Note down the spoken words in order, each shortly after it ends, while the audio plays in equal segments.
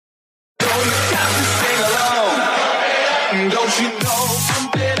Don't you know?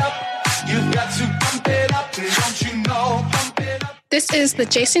 Pump it up. You've got to pump it up. Don't you know? Pump it up. This is the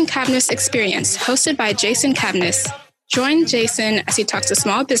Jason Cavness Experience, hosted by Jason Cavness. Join Jason as he talks to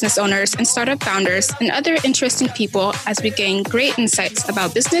small business owners and startup founders and other interesting people as we gain great insights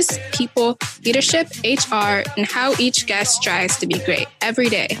about business, people, leadership, HR, and how each guest strives to be great every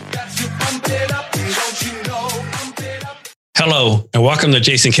day. Hello, and welcome to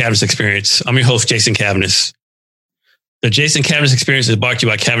Jason Cavness Experience. I'm your host, Jason Cavness. The Jason Cavness Experience is brought to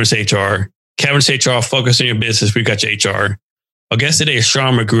you by Cavness HR. Cavness HR, focus on your business. We've got your HR. Our guest today is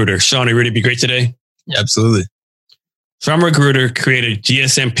Sean Magruder. Sean, are you ready to be great today? Yeah, absolutely. Sean Magruder created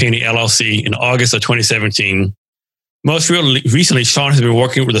GSM Painting LLC in August of 2017. Most recently, Sean has been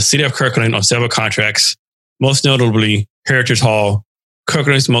working with the City of Kirkland on several contracts, most notably Heritage Hall,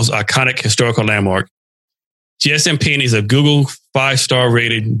 Kirkland's most iconic historical landmark. GSM Painting is a Google 5-star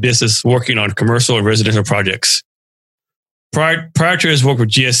rated business working on commercial and residential projects. Prior to his work with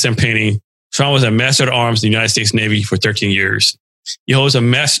GSM Painting, Sean was a Master of Arms in the United States Navy for 13 years. He holds a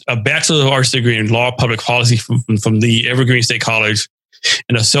Bachelor of Arts degree in Law Public Policy from the Evergreen State College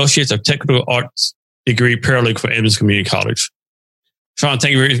and Associates of Technical Arts degree paralegal from Edmonds Community College. Sean,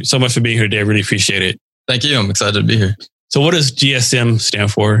 thank you so much for being here today. I really appreciate it. Thank you. I'm excited to be here. So what does GSM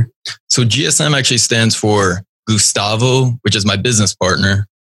stand for? So GSM actually stands for Gustavo, which is my business partner.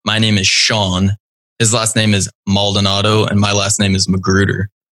 My name is Sean. His last name is Maldonado, and my last name is Magruder.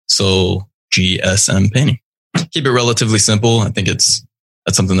 So GSM Painting. Keep it relatively simple. I think that's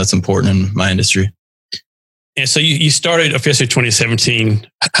something that's important in my industry. And so you started officially 2017.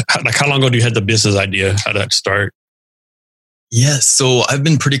 Like how long ago do you had the business idea? How did that start? Yes. So I've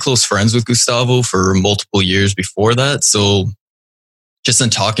been pretty close friends with Gustavo for multiple years before that. So just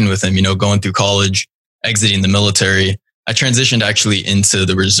in talking with him, going through college, exiting the military, I transitioned actually into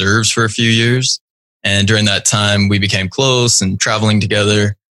the reserves for a few years. And during that time, we became close and traveling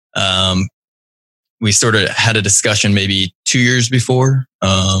together. We sort of had a discussion maybe 2 years before,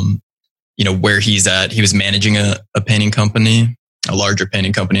 where he's at. He was managing a painting company, a larger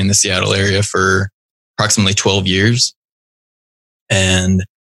painting company in the Seattle area for approximately 12 years. And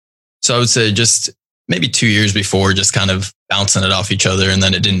so I would say just maybe 2 years before, just kind of bouncing it off each other. And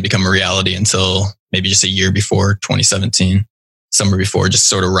then it didn't become a reality until maybe just a year before 2017, summer before, just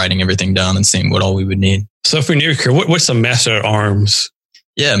sort of writing everything down and seeing what all we would need. So if we're near here, what's a Master at Arms?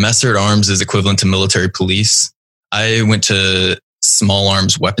 Yeah, Master at Arms is equivalent to military police. I went to small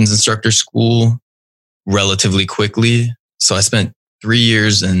arms weapons instructor school relatively quickly. So I spent 3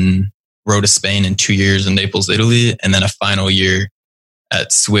 years in Rota, Spain, and 2 years in Naples, Italy, and then a final year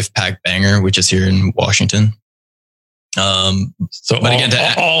at Swift Pack Banger, which is here in Washington. All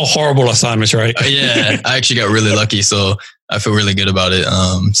horrible assignments, right? Yeah, I actually got really lucky, so I feel really good about it.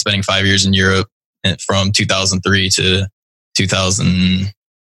 Spending 5 years in Europe from 2003 to 2003,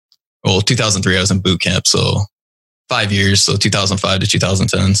 I was in boot camp, so 5 years, so 2005 to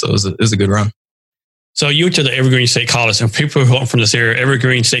 2010. So it was a good run. So you went to the Evergreen State College, and people who are from this area,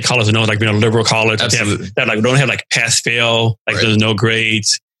 Evergreen State College is known like being a liberal college. Absolutely. They don't have like pass fail, like right. There's no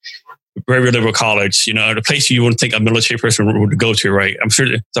grades. Very liberal college, the place you wouldn't think a military person would go to, right? I'm sure.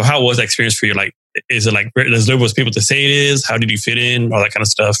 So how was that experience for you? Like, is it like as liberal as people to say it is? How did you fit in? All that kind of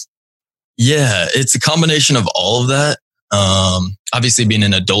stuff. Yeah, it's a combination of all of that. Obviously being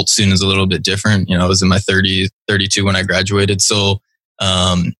an adult student is a little bit different. I was in my 30s, 32 when I graduated. So,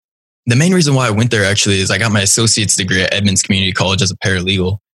 the main reason why I went there actually is I got my associate's degree at Edmonds Community College as a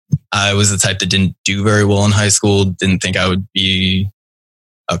paralegal. I was the type that didn't do very well in high school, didn't think I would be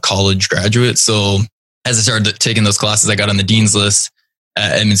a college graduate. So as I started taking those classes, I got on the dean's list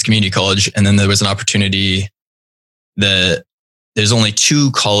at Edmonds Community College. And then there was an opportunity that there's only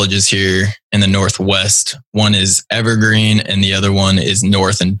 2 colleges here in the Northwest. One is Evergreen and the other one is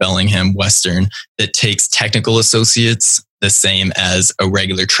North and Bellingham Western that takes technical associates the same as a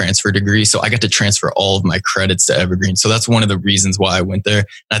regular transfer degree. So I got to transfer all of my credits to Evergreen. So that's one of the reasons why I went there.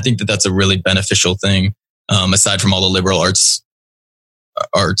 And I think that that's a really beneficial thing, aside from all the liberal arts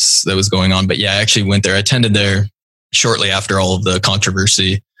that was going on. But yeah, I actually went there. I attended there shortly after all of the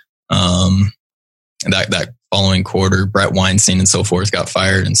controversy. That following quarter, Brett Weinstein and so forth got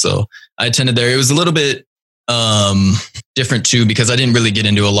fired. And so I attended there. It was a little bit different too, because I didn't really get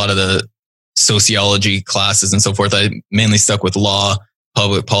into a lot of the sociology classes and so forth. I mainly stuck with law,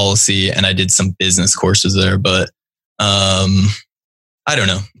 public policy, and I did some business courses there. But I don't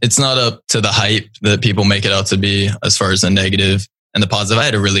know. It's not up to the hype that people make it out to be as far as the negative and the positive. I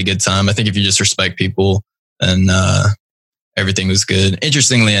had a really good time. I think if you just respect people, then everything was good.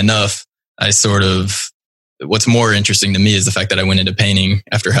 Interestingly enough, what's more interesting to me is the fact that I went into painting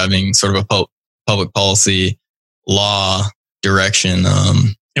after having sort of a public policy, law, direction.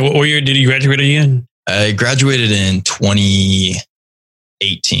 And what year did you graduate again? I graduated in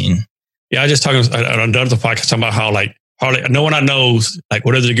 2018. Yeah, I was just talking on the other podcast talking about how like hardly no one I knows like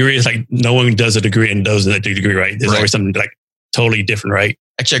what a degree is. Like no one does a degree and does that degree, right? There's always something like totally different, right?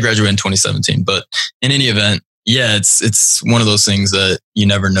 Actually, I graduated in 2017, but in any event, yeah, it's one of those things that you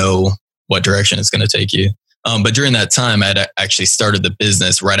never know what direction it's going to take you. But during that time, I had actually started the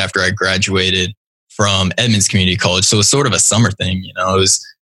business right after I graduated from Edmonds Community College. So it was sort of a summer thing, you know.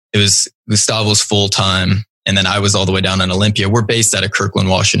 It was Gustavo's full time, and then I was all the way down in Olympia. We're based out of Kirkland,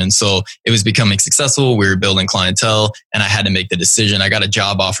 Washington. So it was becoming successful. We were building clientele, and I had to make the decision. I got a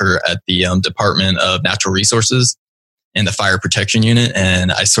job offer at the Department of Natural Resources in the Fire Protection Unit,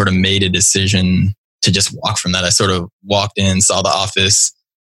 and I sort of made a decision to just walk from that. I sort of walked in, saw the office,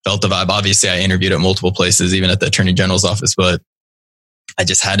 felt the vibe. Obviously, I interviewed at multiple places, even at the Attorney General's office, but I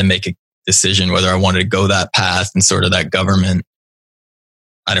just had to make a decision whether I wanted to go that path and sort of that government.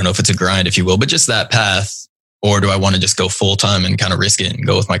 I don't know if it's a grind, if you will, but just that path, or do I want to just go full time and kind of risk it and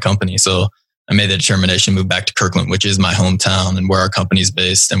go with my company? So I made the determination to move back to Kirkland, which is my hometown and where our company's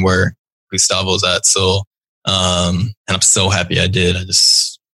based and where Gustavo's at. So, and I'm so happy I did.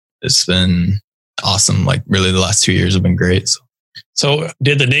 It's been awesome. Like really the last 2 years have been great. So how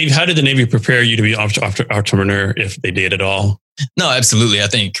did the Navy prepare you to be an entrepreneur, if they did at all? No, absolutely. I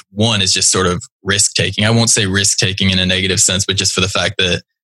think one is just sort of risk taking. I won't say risk taking in a negative sense, but just for the fact that,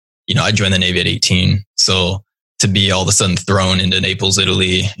 you know, I joined the Navy at 18. So to be all of a sudden thrown into Naples,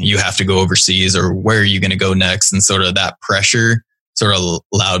 Italy, you have to go overseas, or where are you going to go next? And sort of that pressure sort of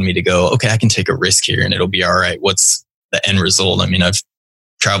allowed me to go, okay, I can take a risk here and it'll be all right. What's the end result? I mean, I've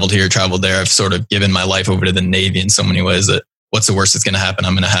traveled here, traveled there. I've sort of given my life over to the Navy in so many ways that what's the worst that's going to happen?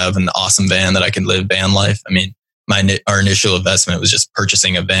 I'm going to have an awesome van that I can live van life. I mean, our initial investment was just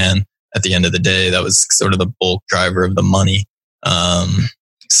purchasing a van. At the end of the day, that was sort of the bulk driver of the money.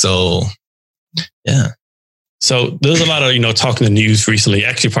 So yeah. So there's a lot of, talk in the news recently,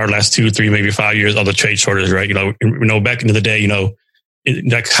 actually part of the last 2, 3, maybe 5 years of the trade shortage, right? Back into the day,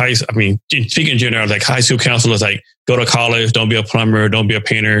 speaking in general, like high school counselors, like go to college, don't be a plumber, don't be a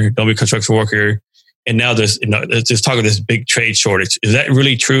painter, don't be a construction worker. And now there's talk of this big trade shortage. Is that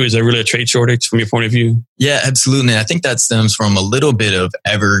really true? Is there really a trade shortage from your point of view? Yeah, absolutely. I think that stems from a little bit of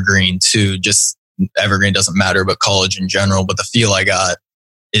evergreen too. Just evergreen doesn't matter, but college in general. But the feel I got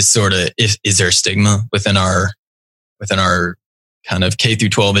is sort of, is there a stigma within our kind of K through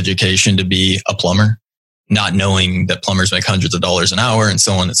 12 education to be a plumber, not knowing that plumbers make hundreds of dollars an hour and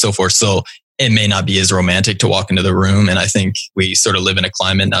so on and so forth. So it may not be as romantic to walk into the room. And I think we sort of live in a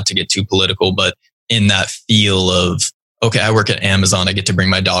climate, not to get too political, but in that feel of, okay, I work at Amazon. I get to bring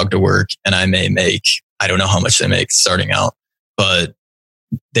my dog to work and I may make, I don't know how much they make starting out, but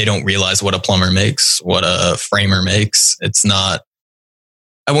they don't realize what a plumber makes, what a framer makes. It's not,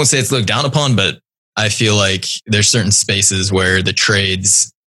 I won't say it's looked down upon, but I feel like there's certain spaces where the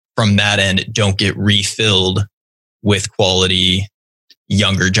trades from that end don't get refilled with quality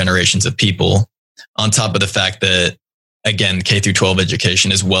younger generations of people, on top of the fact that, again, K through 12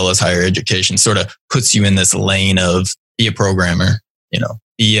 education as well as higher education sort of puts you in this lane of be a programmer,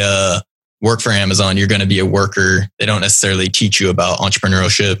 work for Amazon. You're going to be a worker. They don't necessarily teach you about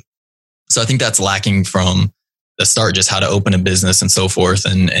entrepreneurship. So I think that's lacking from the start, just how to open a business and so forth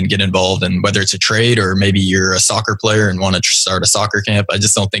and get involved in whether it's a trade or maybe you're a soccer player and want to start a soccer camp. I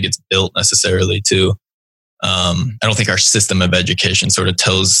just don't think it's built necessarily to, I don't think our system of education sort of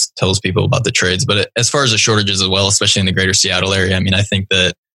tells people about the trades. But as far as the shortages as well, especially in the greater Seattle area, I mean, I think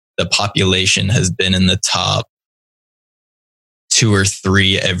that the population has been in the top 2 or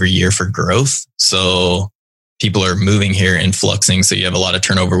 3 every year for growth. So people are moving here, influxing. So you have a lot of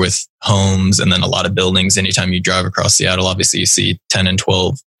turnover with homes and then a lot of buildings. Anytime you drive across Seattle, obviously you see 10 and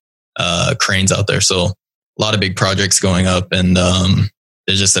 12 cranes out there. So a lot of big projects going up, and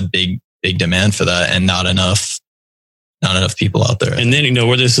there's just a big demand for that, and not enough people out there. And then,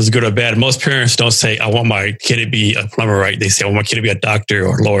 whether this is good or bad, most parents don't say, I want my kid to be a plumber, right? They say, I want my kid to be a doctor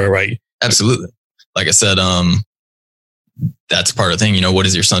or a lawyer, right? Absolutely. Like I said, that's part of the thing. What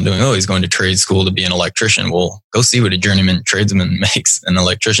is your son doing? Oh, he's going to trade school to be an electrician. Well, go see what a journeyman tradesman makes, an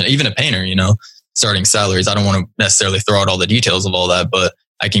electrician, even a painter, starting salaries. I don't want to necessarily throw out all the details of all that, but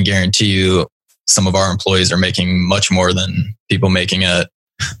I can guarantee you some of our employees are making much more than people making at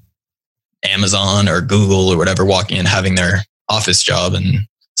Amazon or Google or whatever, walking in, having their office job. And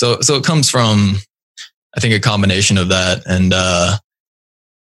so it comes from, I think, a combination of that. And,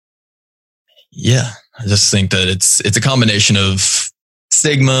 I just think that it's a combination of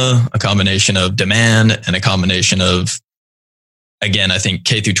stigma, a combination of demand, and a combination of, again, I think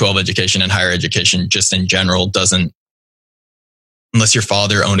K through 12 education and higher education just in general doesn't unless your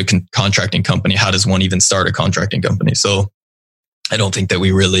father owned a contracting company, how does one even start a contracting company? So I don't think that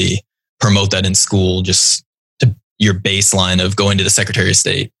we really promote that in school. Just to your baseline of going to the Secretary of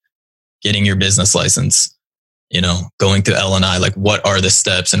State, getting your business license, going to L&I, like what are the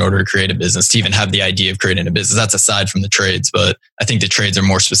steps in order to create a business, to even have the idea of creating a business? That's aside from the trades, but I think the trades are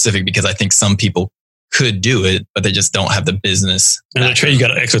more specific because I think some people could do it, but they just don't have the business. And the trade, you got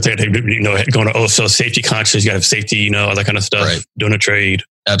to extra thing, going to also safety conscious, you got to have safety, all that kind of stuff, right. Doing a trade.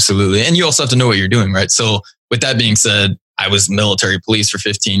 Absolutely. And you also have to know what you're doing, right? So with that being said, I was military police for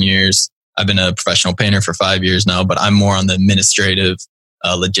 15 years. I've been a professional painter for 5 years now, but I'm more on the administrative,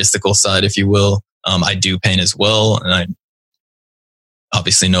 logistical side, if you will. I do paint as well. And I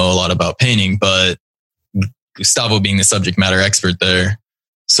obviously know a lot about painting, but Gustavo being the subject matter expert there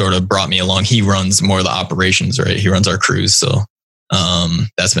sort of brought me along. He runs more of the operations, right? He runs our crews. So,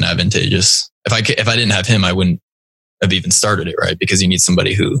 that's been advantageous. If I didn't have him, I wouldn't have even started it, right? Because you need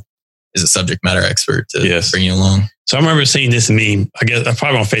somebody who is a subject matter expert to bring you along. So I remember seeing this meme, I guess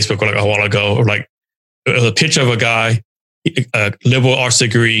probably on Facebook like a while ago, or like a picture of a guy, a liberal arts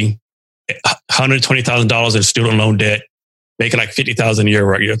degree, $120,000 in student loan debt, making like $50,000 a year,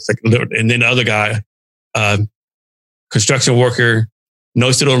 right? It's like, and then the other guy, construction worker,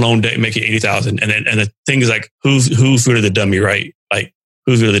 no student loan debt, making $80,000. And the thing is like, who's really the dummy, right? Like,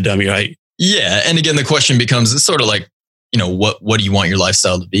 who's really the dummy, right? Yeah. And again, the question becomes, it's sort of like, what do you want your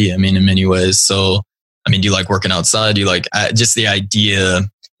lifestyle to be? I mean, in many ways. So, do you like working outside? Do you like just the idea,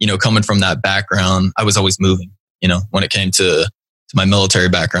 coming from that background? I was always moving, when it came to my military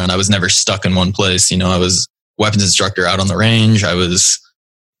background, I was never stuck in one place. I was weapons instructor out on the range. I was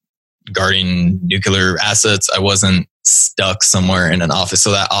guarding nuclear assets. I wasn't stuck somewhere in an office.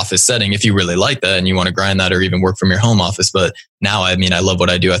 So that office setting, if you really like that and you want to grind that or even work from your home office. But now, I love what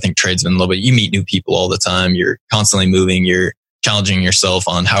I do. I think tradesmen love it. You meet new people all the time. You're constantly moving. You're challenging yourself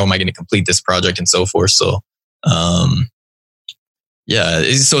on how am I going to complete this project and so forth. So, so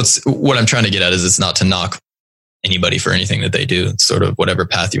it's what I'm trying to get at is it's not to knock anybody for anything that they do. It's sort of whatever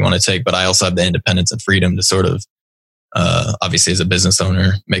path you want to take. But I also have the independence and freedom to sort of, obviously as a business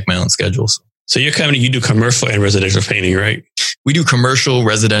owner, make my own schedules. So you do commercial and residential painting, right? We do commercial,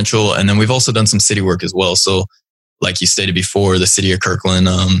 residential, and then we've also done some city work as well. So like you stated before, the city of Kirkland,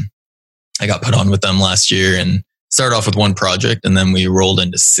 I got put on with them last year and started off with one project and then we rolled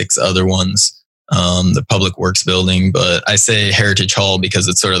into 6 other ones. The public works building, but I say Heritage Hall because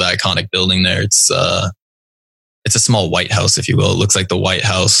it's sort of the iconic building there. It's a small White House, if you will. It looks like the White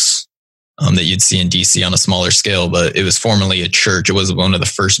House that you'd see in DC on a smaller scale, but it was formerly a church. It was one of the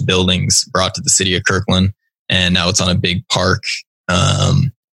first buildings brought to the city of Kirkland, and now it's on a big park.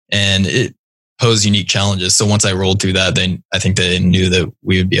 And it posed unique challenges. So once I rolled through that, then I think they knew that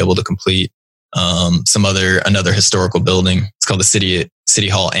we would be able to complete another historical building. It's called the City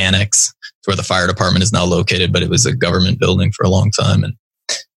Hall Annex. It's where the fire department is now located, but it was a government building for a long time. And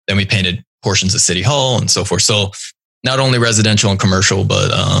then we painted portions of City Hall and so forth. So not only residential and commercial,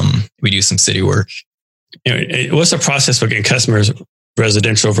 but we do some city work. What's the process for getting customers,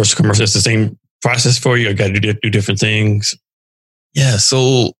 residential versus commercial? It's the same process for you? You got to do different things? Yeah,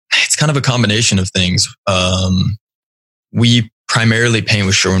 so it's kind of a combination of things. We primarily paint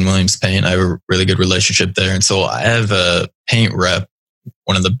with Sherwin-Williams Paint. I have a really good relationship there. And so I have a paint rep,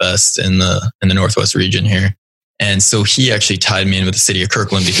 one of the best in the Northwest region here. And so he actually tied me in with the city of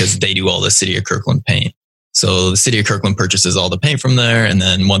Kirkland because they do all the city of Kirkland paint. So the city of Kirkland purchases all the paint from there. And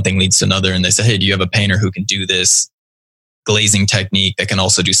then one thing leads to another. And they say, hey, do you have a painter who can do this glazing technique that can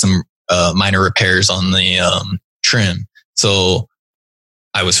also do some minor repairs on the trim? So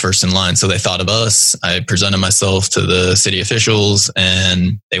I was first in line. So they thought of us. I presented myself to the city officials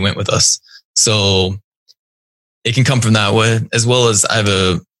and they went with us. So it can come from that way, as well as I have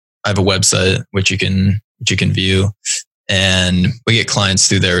a website which you can view, and we get clients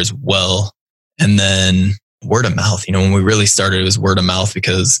through there as well. And then word of mouth, when we really started, it was word of mouth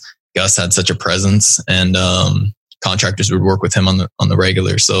because Gus had such a presence and contractors would work with him on the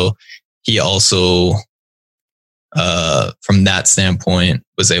regular. So he also, from that standpoint,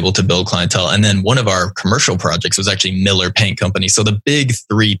 was able to build clientele. And then one of our commercial projects was actually Miller Paint Company. So the big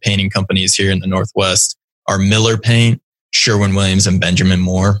 3 painting companies here in the Northwest are Miller Paint, Sherwin-Williams, and Benjamin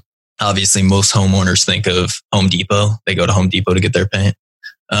Moore. Obviously, most homeowners think of Home Depot. They go to Home Depot to get their paint.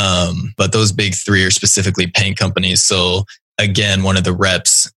 But those big 3 are specifically paint companies. So again, one of the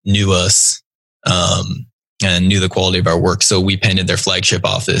reps knew us and knew the quality of our work. So we painted their flagship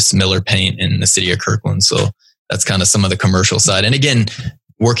office, Miller Paint, in the city of Kirkland. So that's kind of some of the commercial side. And again,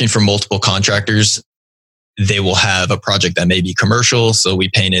 working for multiple contractors, they will have a project that may be commercial. So we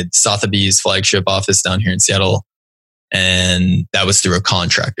painted Sotheby's flagship office down here in Seattle. And that was through a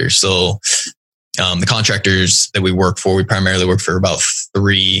contractor. So the contractors that we work for, we primarily work for about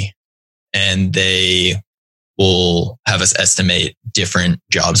 3, and they will have us estimate different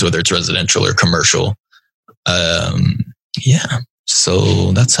jobs, whether it's residential or commercial. Yeah.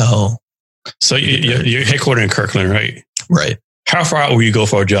 So that's how. So you're headquartered in Kirkland, right? Right. How far out will you go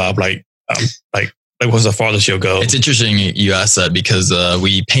for a job? Like what's the farthest you'll go? It's interesting you asked that because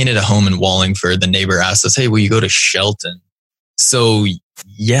we painted a home in Wallingford. The neighbor asked us, "Hey, will you go to Shelton?" So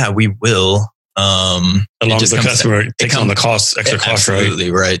yeah, we will. As long as the customer takes on the cost, extra cost, right?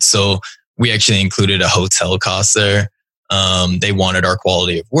 Absolutely, right. So we actually included a hotel cost there. They wanted our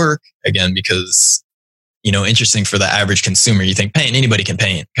quality of work again because, interesting for the average consumer. You think paint, anybody can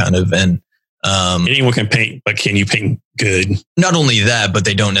paint, kind of, and anyone can paint, but can you paint good? Not only that, but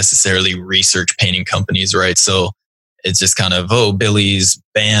they don't necessarily research painting companies, right? So it's just kind of, Billy's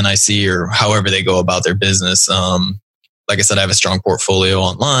Ban, I see, or however they go about their business. Like I said, I have a strong portfolio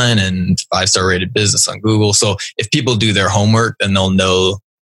online and 5-star rated business on Google. So if people do their homework, then they'll know,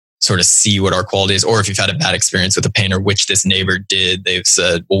 sort of see what our quality is. Or if you've had a bad experience with a painter, which this neighbor did, they've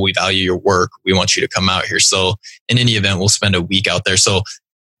said, well, we value your work. We want you to come out here. So in any event, we'll spend a week out there. So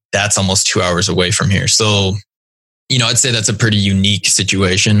that's almost 2 hours away from here. So, I'd say that's a pretty unique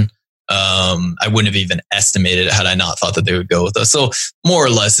situation. I wouldn't have even estimated it had I not thought that they would go with us. So more or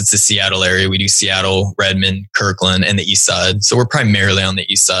less, it's the Seattle area. We do Seattle, Redmond, Kirkland, and the East Side. So we're primarily on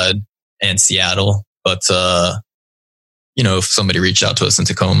the East Side and Seattle. But, if somebody reached out to us in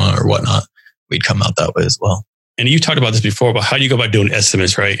Tacoma or whatnot, we'd come out that way as well. And you talked about this before, but how do you go about doing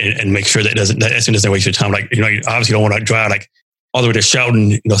estimates, right? And make sure that that estimate doesn't waste your time. Like, you obviously don't want to drive all the way to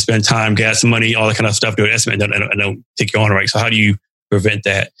Shelton, spend time, gas, money, all that kind of stuff, do an estimate and don't take you on, right? So how do you prevent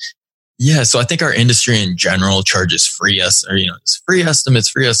that? Yeah. So I think our industry in general charges free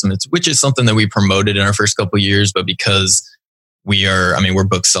estimates, which is something that we promoted in our first couple of years. But because we're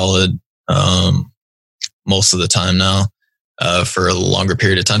book solid most of the time now for a longer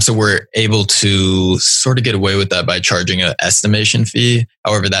period of time. So we're able to sort of get away with that by charging an estimation fee.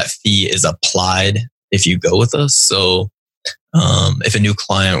 However, that fee is applied if you go with us. So if a new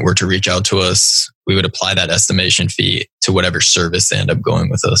client were to reach out to us, we would apply that estimation fee to whatever service they end up going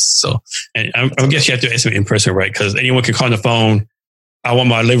with us. So, and I guess you have to estimate in person, right? Because anyone can call on the phone. I want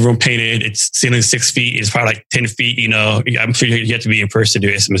my living room painted. It's ceiling 6 feet. It's probably like 10 feet. I'm sure you have to be in person to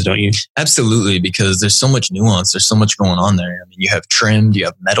do estimates, don't you? Absolutely, because there's so much nuance. There's so much going on there. You have trim. Do you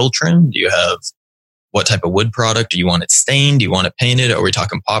have metal trim? Do you have what type of wood product? Do you want it stained? Do you want it painted? Are we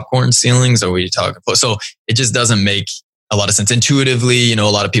talking popcorn ceilings? Are we talking? So it just doesn't make a lot of sense. Intuitively, a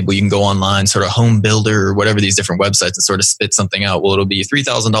lot of people, you can go online, sort of Home Builder or whatever these different websites and sort of spit something out. Well, it'll be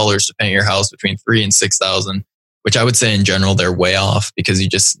 $3,000 to paint your house, between $3,000 and $6,000, which I would say in general, they're way off because you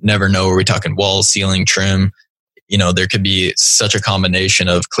just never know. Are we talking walls, ceiling, trim? There could be such a combination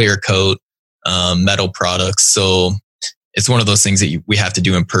of clear coat, metal products. So it's one of those things that we have to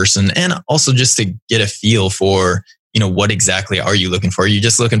do in person, and also just to get a feel for, what exactly are you looking for? Are you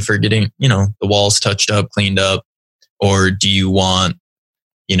just looking for getting, the walls touched up, cleaned up? Or do you want,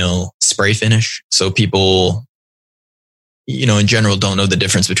 spray finish? So people, in general don't know the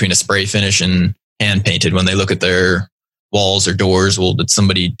difference between a spray finish and hand painted when they look at their walls or doors. Well, did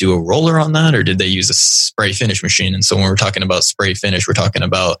somebody do a roller on that, or did they use a spray finish machine? And so when we're talking about spray finish, we're talking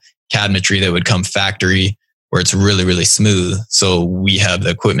about cabinetry that would come factory where it's really, really smooth. So we have the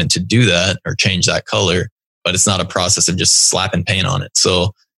equipment to do that or change that color, but it's not a process of just slapping paint on it.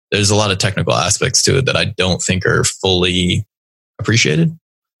 So there's a lot of technical aspects to it that I don't think are fully appreciated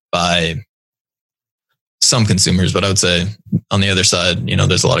by some consumers. But I would say on the other side,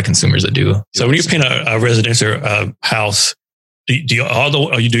 there's a lot of consumers that do. So when you paint a residential house, do you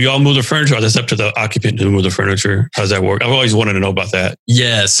all move the furniture, or is it up to the occupant to move the furniture? How does that work? I've always wanted to know about that.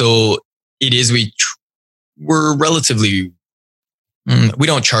 Yeah. So it is, we're relatively, we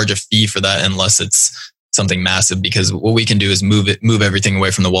don't charge a fee for that unless it's something massive, because what we can do is move everything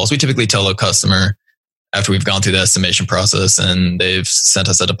away from the walls. We typically tell a customer after we've gone through the estimation process and they've sent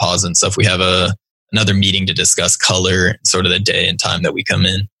us a deposit and stuff, we have another meeting to discuss color, sort of the day and time that we come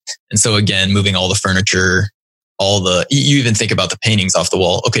in. And so again, moving all the furniture, you even think about the paintings off the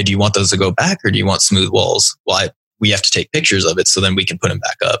wall. Okay, do you want those to go back, or do you want smooth walls? Well, we have to take pictures of it so then we can put them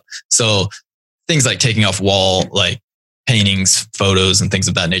back up. So things like taking off wall, like paintings, photos, and things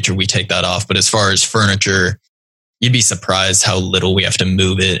of that nature, we take that off. But as far as furniture, you'd be surprised how little we have to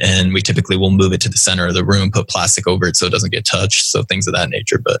move it. And we typically will move it to the center of the room, put plastic over it so it doesn't get touched. So things of that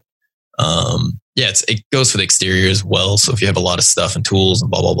nature. But it goes for the exterior as well. So if you have a lot of stuff and tools and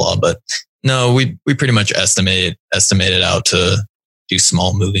blah, blah, blah. But no, we pretty much estimate it out to do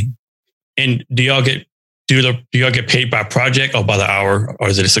small moving. And do y'all get do y'all get paid by project or by the hour, or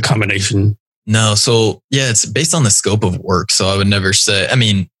is it just a combination? No. So yeah, it's based on the scope of work. So I would never say, I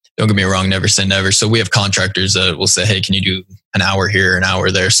mean, don't get me wrong, never say never. So we have contractors that will say, hey, can you do an hour here, an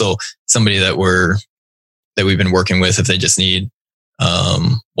hour there? So somebody that we've been working with, if they just need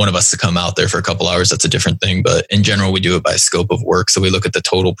one of us to come out there for a couple hours, that's a different thing. But in general, we do it by scope of work. So we look at the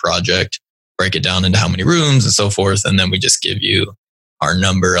total project, break it down into how many rooms and so forth. And then we just give you our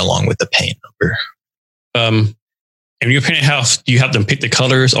number along with the paint number. And when you paint a house, do you have them pick the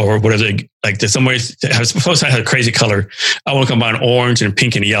colors, or what is it? Like, there's somebody supposed to have a crazy color. I want to combine orange and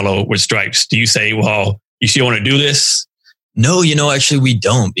pink and yellow with stripes. Do you say, well, you still want to do this? No, actually we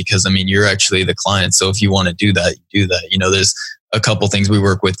don't, because I mean, you're actually the client. So if you want to do that, you do that. There's a couple things. We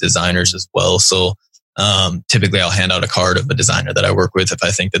work with designers as well. So typically I'll hand out a card of a designer that I work with if I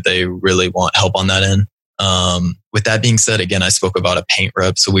think that they really want help on that end. With that being said, again, I spoke about a paint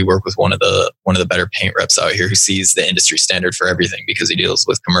rep. So we work with one of the better paint reps out here who sees the industry standard for everything, because he deals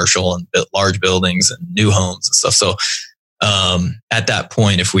with commercial and large buildings and new homes and stuff. So at that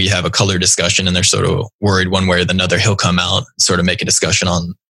point, if we have a color discussion and they're sort of worried one way or the other, he'll come out and sort of make a discussion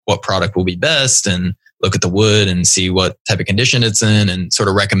on what product will be best and look at the wood and see what type of condition it's in and sort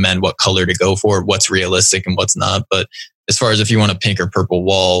of recommend what color to go for, what's realistic and what's not. But as far as if you want a pink or purple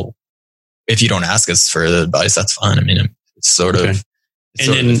wall, if you don't ask us for the advice, that's fine. I mean, it's sort of. Okay.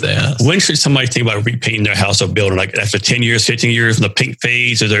 And then when should somebody think about repainting their house or building? Like after 10 years, 15 years from the paint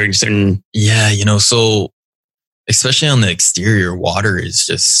phase? Is there a certain... Yeah, so especially on the exterior, water is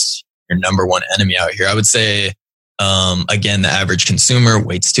just your number one enemy out here. I would say, again, the average consumer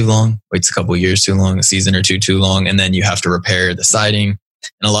waits too long, waits a couple of years too long, a season or two too long, and then you have to repair the siding.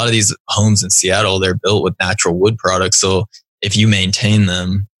 And a lot of these homes in Seattle, they're built with natural wood products. So if you maintain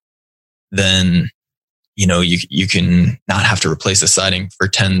them, then you can not have to replace the siding for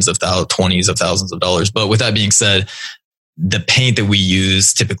tens of thousands, 20s of thousands of dollars. But with that being said, the paint that we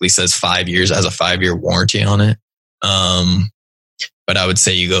use typically says 5 years, has a 5-year warranty on it. But I would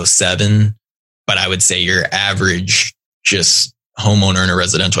say you go 7. But I would say your average just homeowner in a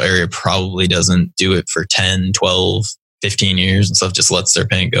residential area probably doesn't do it for 10, 12, 15 years and stuff, just lets their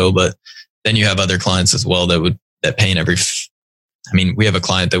paint go. But then you have other clients as well that paint we have a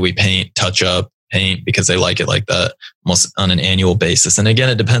client that we paint, touch up, paint because they like it like that almost on an annual basis. And again,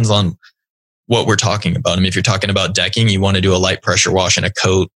 it depends on what we're talking about. I mean, if you're talking about decking, you want to do a light pressure wash and a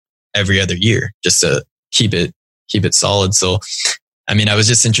coat every other year just to keep it solid. So, I mean, I was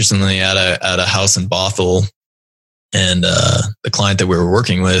just interestingly at a house in Bothell, and the client that we were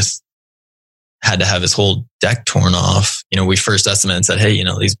working with had to have his whole deck torn off. We first estimated and said, hey,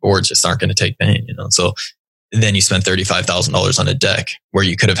 these boards just aren't going to take paint, So then you spend $35,000 on a deck where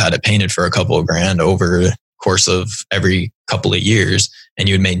you could have had it painted for a couple of grand over the course of every couple of years, and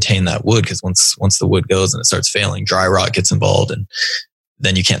you would maintain that wood, because once the wood goes and it starts failing, dry rot gets involved, and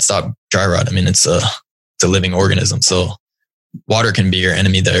then you can't stop dry rot. I mean, it's a living organism, so water can be your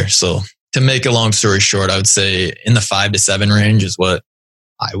enemy there. So to make a long story short, I would say in the 5 to 7 range is what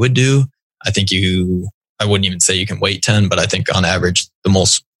I would do. I think I wouldn't even say you can wait 10, but I think on average, the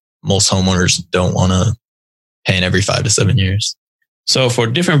most homeowners don't want to paint every 5 to 7 years. So for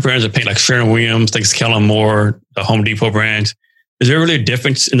different brands of paint, like Sherwin-Williams, like Skella Moore, the Home Depot brand, is there really a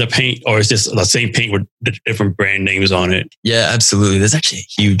difference in the paint, or is this the same paint with the different brand names on it? Yeah, absolutely. There's actually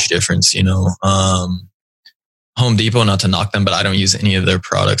a huge difference, Home Depot, not to knock them, but I don't use any of their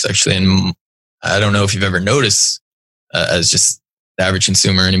products actually. And I don't know if you've ever noticed as just the average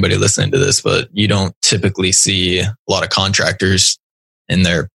consumer, anybody listening to this, but you don't typically see a lot of contractors in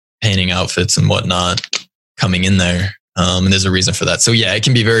their painting outfits and whatnot coming in there. And there's a reason for that. So yeah, it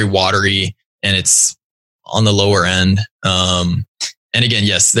can be very watery and it's on the lower end. And again,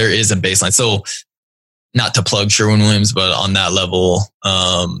 yes, there is a baseline. So not to plug Sherwin-Williams, but on that level,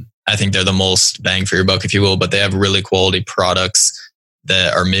 I think they're the most bang for your buck, if you will, but they have really quality products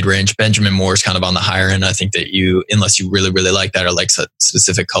that are mid-range. Benjamin Moore is kind of on the higher end. I think that unless you really, really like that or like a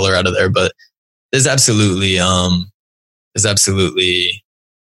specific color out of there, but there's absolutely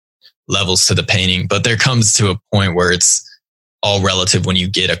levels to the painting, but there comes to a point where it's all relative when you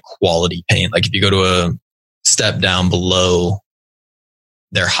get a quality paint. Like if you go to a step down below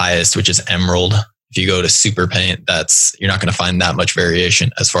their highest, which is emerald, if you go to super paint, you're not going to find that much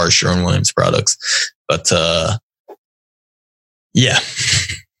variation as far as Sherwin-Williams products. But yeah.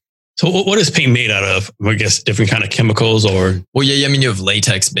 So what is paint made out of? I guess different kind of chemicals or? Well, yeah. I mean, you have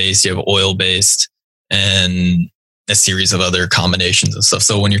latex based, you have oil based, and a series of other combinations and stuff.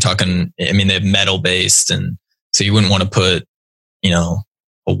 So when you're talking, I mean, they have metal based, and so you wouldn't want to put,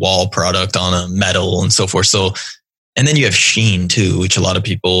 a wall product on a metal and so forth. So, and then you have sheen too, which a lot of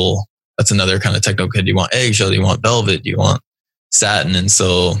people that's another kind of technical. Do you want eggshell? Do you want velvet? Do you want satin? And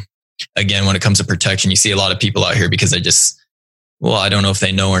so again, when it comes to protection, you see a lot of people out here because they just, well, I don't know if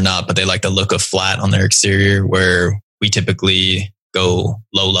they know or not, but they like the look of flat on their exterior, where we typically go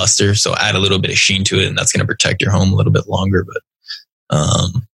low luster. So add a little bit of sheen to it, and that's going to protect your home a little bit longer. But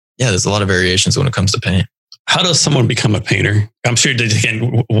yeah, there's a lot of variations when it comes to paint. How does someone become a painter? I'm sure they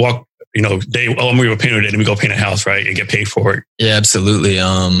can walk, I'm going to be a painter today, and we go paint a house, right? And get paid for it. Yeah, absolutely.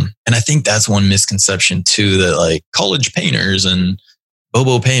 And I think that's one misconception too, that like college painters and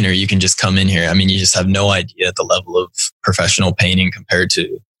Bobo painter, you can just come in here. I mean, you just have no idea the level of professional painting compared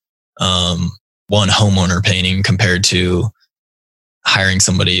to one homeowner painting compared to hiring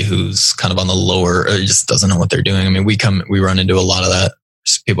somebody who's kind of on the lower, or just doesn't know what they're doing. I mean, we run into a lot of that.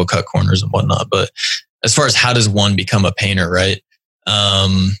 People cut corners and whatnot. But as far as how does one become a painter, right?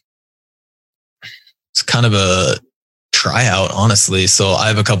 It's kind of a tryout, honestly. So I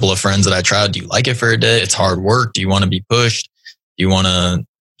have a couple of friends that I tried. Do you like it for a day? It's hard work. Do you want to be pushed? Do you want to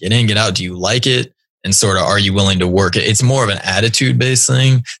get in, get out? Do you like it? And sort of, are you willing to work it? It's more of an attitude based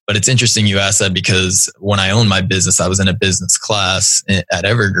thing, but it's interesting you asked that, because when I owned my business, I was in a business class at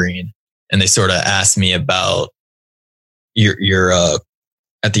Evergreen, and they sort of asked me about your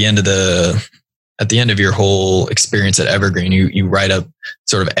at the end of your whole experience at Evergreen, you write up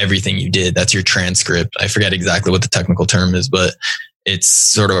sort of everything you did. That's your transcript. I forget exactly what the technical term is, but it's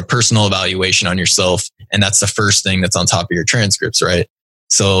sort of a personal evaluation on yourself. And that's the first thing that's on top of your transcripts, right?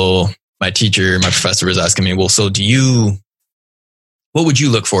 So my professor was asking me, well, so what would you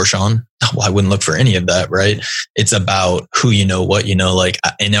look for, Sean? Well, I wouldn't look for any of that, right? It's about who you know, what you know. Like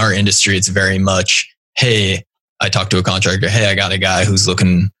in our industry, it's very much, hey, I talked to a contractor. Hey, I got a guy who's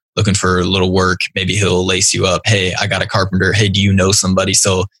looking for a little work. Maybe he'll lace you up. Hey, I got a carpenter. Hey, do you know somebody?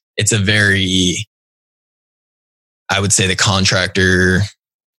 So it's a very, I would say the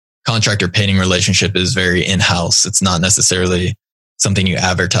contractor painting relationship is very in-house. It's not necessarily something you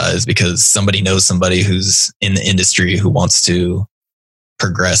advertise, because somebody knows somebody who's in the industry who wants to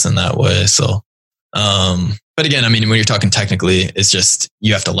progress in that way. So, but again, I mean, when you're talking technically, it's just,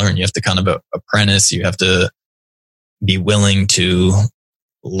 you have to learn. You have to kind of apprentice. You have to be willing to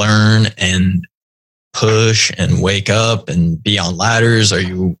learn and push and wake up and be on ladders. Are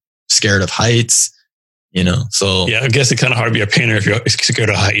you scared of heights? So yeah, I guess it's kind of hard to be a painter if you're scared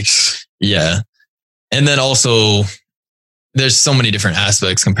of heights. Yeah. And then also there's so many different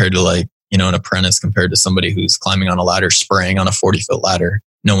aspects compared to like, an apprentice compared to somebody who's climbing on a ladder, spraying on a 40-foot ladder.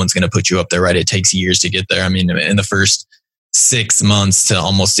 No one's going to put you up there, right? It takes years to get there. I mean, in the first 6 months to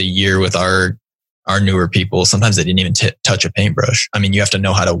almost a year with our newer people, sometimes they didn't even touch a paintbrush. I mean, you have to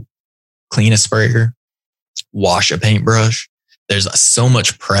know how to clean a sprayer, wash a paintbrush. There's so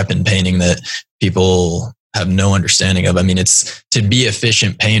much prep in painting that people have no understanding of. I mean, it's to be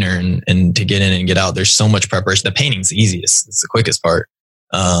efficient painter and to get in and get out. There's so much preparation. The painting's the easiest. It's the quickest part.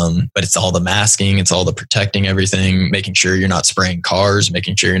 But it's all the masking. It's all the protecting everything, making sure you're not spraying cars,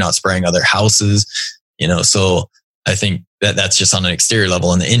 making sure you're not spraying other houses, so I think that's just on an exterior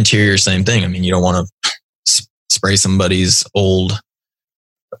level. And the interior, same thing. I mean, you don't want to spray somebody's old,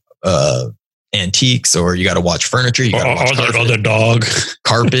 antiques, or you got to watch furniture. You got to watch the dog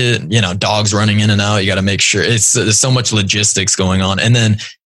carpet, dogs running in and out. You got to make sure there's so much logistics going on. And then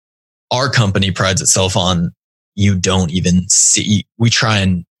our company prides itself on, you don't even see, we try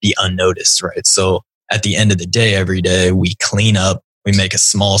and be unnoticed, right? So at the end of the day, every day we clean up, we make a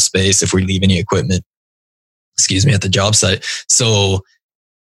small space if we leave any equipment, at the job site. So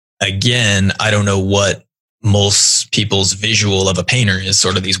again, I don't know what most people's visual of a painter is,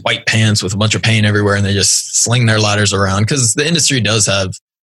 sort of these white pants with a bunch of paint everywhere, and they just sling their ladders around, because the industry does have,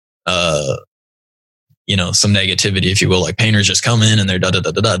 some negativity, if you will. Like painters just come in and they're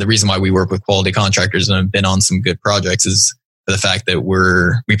da-da-da-da-da. The reason why we work with quality contractors and have been on some good projects is for the fact that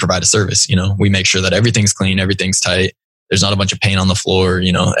we provide a service. We make sure that everything's clean, everything's tight. There's not a bunch of paint on the floor,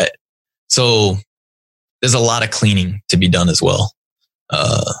 So there's a lot of cleaning to be done as well.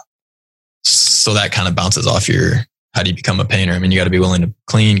 So that kind of bounces off how do you become a painter? I mean, you got to be willing to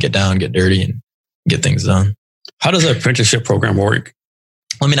clean, get down, get dirty, and get things done. How does the apprenticeship program work?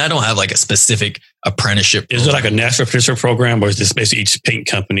 I mean, I don't have like a specific apprenticeship program. Is it like a national apprenticeship program, or is this basically each paint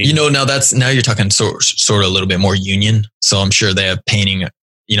company? Now you're talking sort of a little bit more union. So I'm sure they have painting,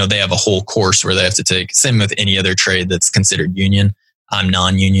 they have a whole course where they have to take, same with any other trade that's considered union. I'm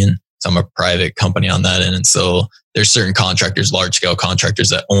non-union. So I'm a private company on that end. And so there's certain contractors, large scale contractors,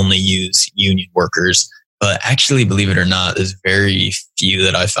 that only use union workers. But actually, believe it or not, there's very few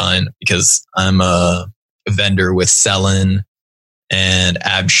that I find, because I'm a vendor with Sellin and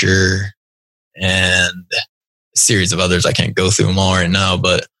Absher and a series of others. I can't go through them all right now,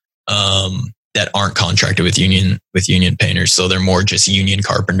 but that aren't contracted with union painters. So they're more just union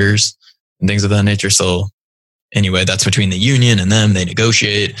carpenters and things of that nature. So anyway, that's between the union and them. They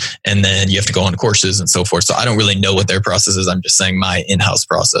negotiate, and then you have to go on courses and so forth. So I don't really know what their process is. I'm just saying my in-house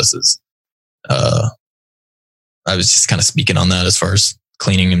process is. I was just kind of speaking on that as far as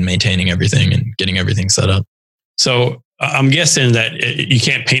cleaning and maintaining everything and getting everything set up. So I'm guessing that you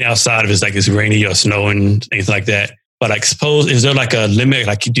can't paint outside if it's rainy or snowing, things like that. But suppose, is there a limit?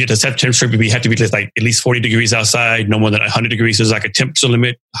 The temperature would have to be at least 40 degrees outside, no more than 100 degrees. So there's a temperature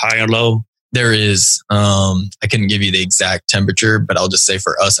limit, high or low? There is. I couldn't give you the exact temperature, but I'll just say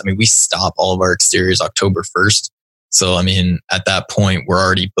for us, we stop all of our exteriors October 1st. So, at that point, we're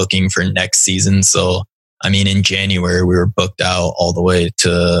already booking for next season. So, in January, we were booked out all the way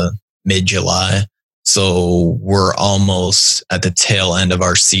to mid-July. So we're almost at the tail end of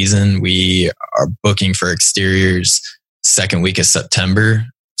our season. We are booking for exteriors second week of September.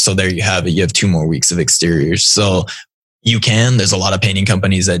 So there you have it. You have 2 more weeks of exteriors. So there's a lot of painting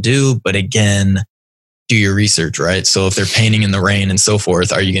companies that do, but again, do your research, right? So if they're painting in the rain and so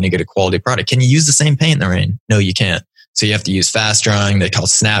forth, are you going to get a quality product? Can you use the same paint in the rain? No, you can't. So you have to use fast drying. They call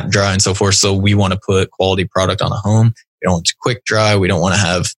snap dry and so forth. So we want to put quality product on a home. We don't want to quick dry. We don't want to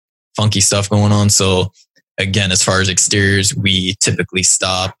have funky stuff going on. So again, as far as exteriors, we typically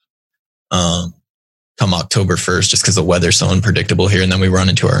stop come October 1st just because the weather's so unpredictable here. And then we run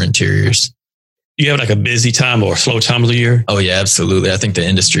into our interiors. Do you have a busy time or slow time of the year? Oh yeah, absolutely. I think the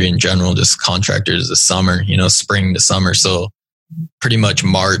industry in general, just contractors, the summer, spring to summer. So pretty much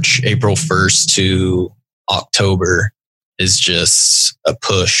March, April 1st to October is just a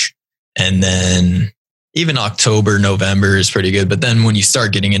push. And then even October, November is pretty good. But then when you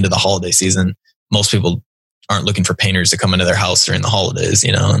start getting into the holiday season, most people aren't looking for painters to come into their house during the holidays,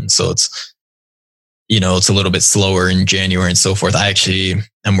 and so it's a little bit slower in January and so forth. I actually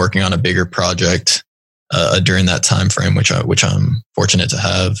am working on a bigger project during that time frame, which I'm fortunate to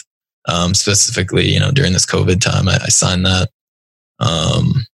have. Specifically, during this COVID time, I signed that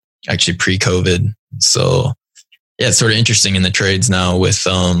actually pre-COVID. So yeah, it's sort of interesting in the trades now with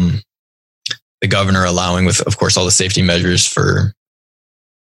the governor allowing, with, of course, all the safety measures for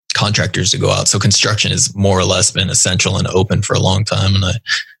contractors to go out. So construction has more or less been essential and open for a long time. And I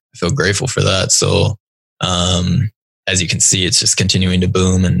feel grateful for that. So, as you can see, it's just continuing to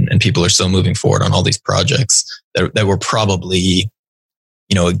boom and people are still moving forward on all these projects that were probably,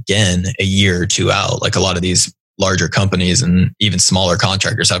 again, a year or 2 out. Like a lot of these larger companies and even smaller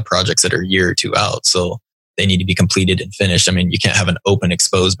contractors have projects that are a year or 2 out. So they need to be completed and finished. You can't have an open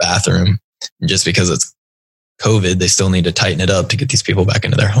exposed bathroom. And just because it's COVID, they still need to tighten it up to get these people back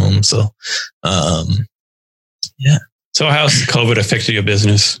into their homes. So, yeah. So how's COVID affected your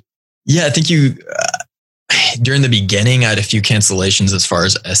business? Yeah, I think during the beginning, I had a few cancellations as far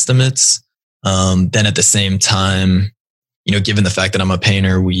as estimates. Then at the same time, given the fact that I'm a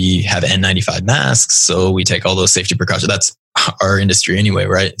painter, we have N95 masks. So we take all those safety precautions. That's our industry anyway,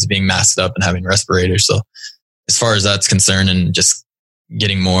 right? It's being masked up and having respirators. So as far as that's concerned, and just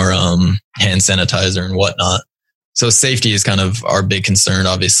getting more hand sanitizer and whatnot. So safety is kind of our big concern,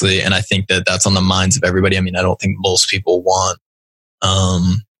 obviously. And I think that that's on the minds of everybody. I don't think most people want,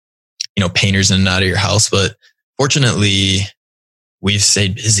 painters in and out of your house, but fortunately we've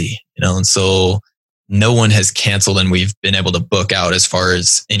stayed busy, and so no one has canceled and we've been able to book out as far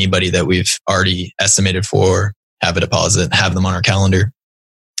as anybody that we've already estimated for, have a deposit, have them on our calendar.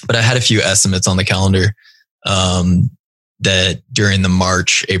 But I had a few estimates on the calendar, that during the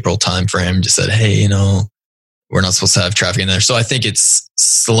March, April timeframe just said, hey, we're not supposed to have traffic in there. So I think it's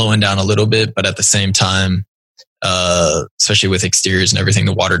slowing down a little bit, but at the same time, especially with exteriors and everything,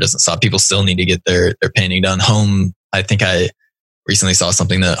 the water doesn't stop. People still need to get their painting done. Home, I think I recently saw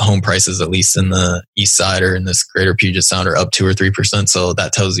something that home prices, at least in the east side or in this greater Puget Sound, are up 2 or 3%. So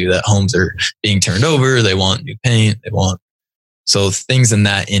that tells you that homes are being turned over. They want new paint. So things in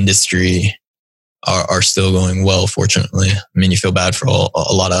that industry are still going well, fortunately. You feel bad for a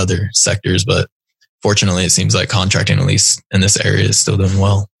lot of other sectors, but fortunately, it seems like contracting, at least in this area, is still doing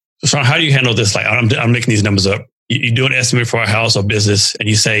well. So how do you handle this? I'm making these numbers up. You do an estimate for a house or business, and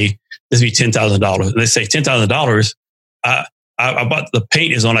you say this would be $10,000. They say $10,000. I bought the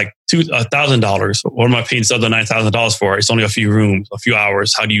paint is on $1,000. What am I paying the other $9,000 for? It's only a few rooms, a few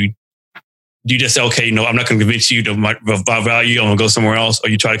hours. How do you just say, okay, no, I'm not going to convince you to my value. I'm going to go somewhere else, or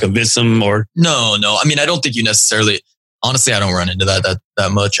you try to convince them? Or no. I don't think you necessarily. Honestly, I don't run into that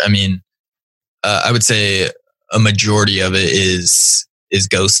much. I would say a majority of it is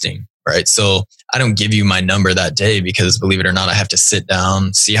ghosting, right? So I don't give you my number that day because, believe it or not, I have to sit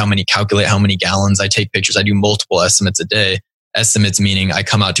down, calculate how many gallons, I take pictures. I do multiple estimates a day. estimates, meaning I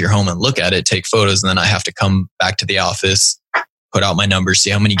come out to your home and look at it, take photos, and then I have to come back to the office, put out my numbers, see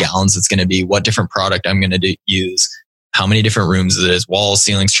how many gallons it's going to be, what different product I'm going to use, how many different rooms it is, walls,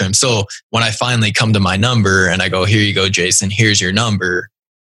 ceilings, trim. So when I finally come to my number and I go, here you go, Jason, here's your number,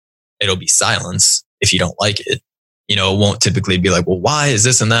 it'll be silence if you don't like it. It won't typically be like, well, why is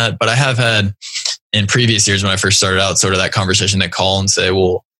this and that? But I have had in previous years when I first started out, sort of that conversation, they call and say,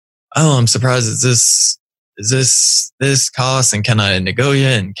 well, oh, I'm surprised. Is this cost? And can I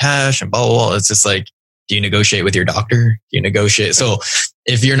negotiate in cash and blah, blah, blah. It's just like, do you negotiate with your doctor? Do you negotiate? So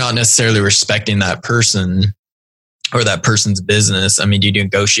if you're not necessarily respecting that person or that person's business, do you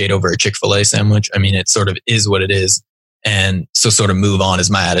negotiate over a Chick-fil-A sandwich? It sort of is what it is. And so sort of move on is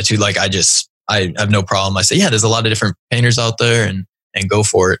my attitude. Like I have no problem. I say, yeah, there's a lot of different painters out there and go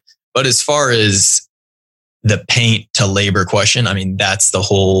for it. But as far as the paint to labor question, that's the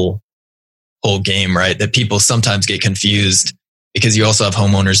whole game, right? That people sometimes get confused because you also have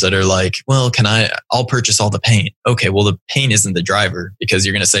homeowners that are like, well, I'll purchase all the paint. Okay, well, the paint isn't the driver because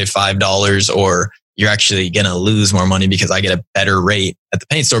you're going to save $5 or you're actually going to lose more money because I get a better rate at the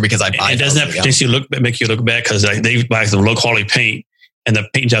paint store because I buy it. Doesn't that potentially make you look bad because they buy some low quality paint and the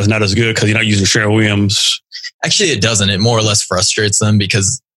paint job's not as good because you're not using Sherwin-Williams? Actually, it doesn't. It more or less frustrates them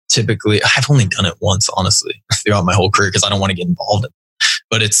because typically, I've only done it once, honestly, throughout my whole career because I don't want to get involved in it.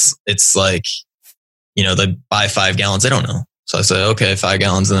 But it's like, they buy 5 gallons. They don't know. So I say, okay, 5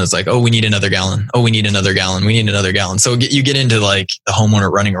 gallons. And it's like, oh, we need another gallon. Oh, we need another gallon. We need another gallon. So you get into like the homeowner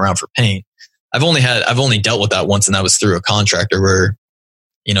running around for paint. I've only dealt with that once, and that was through a contractor where,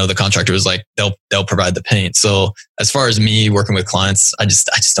 the contractor was like, they'll provide the paint. So as far as me working with clients, I just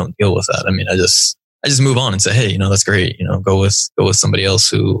don't deal with that. I just move on and say, hey, that's great. Go with somebody else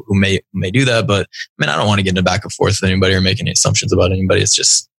who may do that. But I don't want to get into back and forth with anybody or make any assumptions about anybody. It's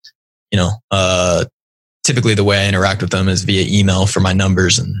just, typically the way I interact with them is via email for my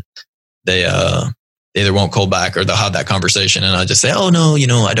numbers, and they either won't call back or they'll have that conversation. And I just say, oh no,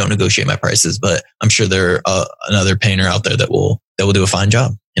 I don't negotiate my prices, but I'm sure there another painter out there that will do a fine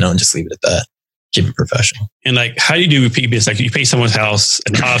job, and just leave it at that. Keep it professional. And like, how do you do repeat business? Like you paint someone's house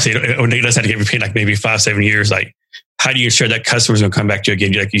and obviously they just have to get repaid like maybe 5-7 years. Like, how do you ensure that customers going to come back to you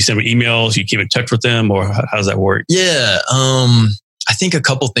again? Like you send them emails, you keep in touch with them, or how does that work? Yeah. I think a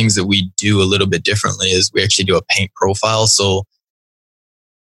couple things that we do a little bit differently is we actually do a paint profile. So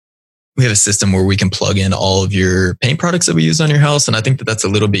we have a system where we can plug in all of your paint products that we use on your house. And I think that that's a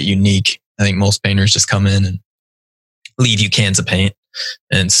little bit unique. I think most painters just come in and leave you cans of paint.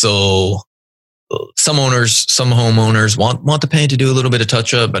 And so some homeowners want the paint to do a little bit of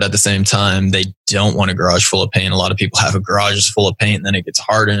touch up, but at the same time, they don't want a garage full of paint. A lot of people have a garage full of paint and then it gets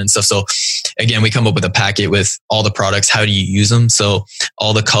hardened and stuff. So again, we come up with a packet with all the products. How do you use them? So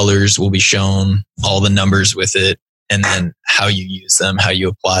all the colors will be shown, all the numbers with it, and then how you use them, how you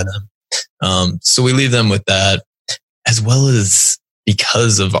apply them. So we leave them with that, as well as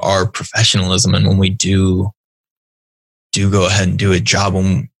because of our professionalism. And when we do go ahead and do a job,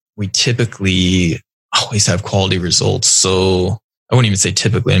 when we typically always have quality results. So I wouldn't even say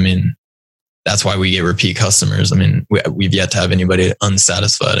typically. That's why we get repeat customers. We've yet to have anybody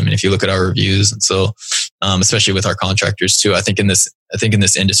unsatisfied. If you look at our reviews, and so especially with our contractors too, I think in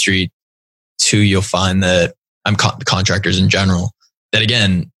this industry too, you'll find that contractors in general, that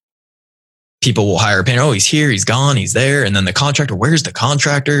again, people will hire a painter. Oh, he's here, he's gone, he's there. And then the contractor, where's the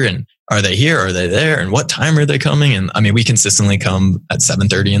contractor? And are they here? Are they there? And what time are they coming? And we consistently come at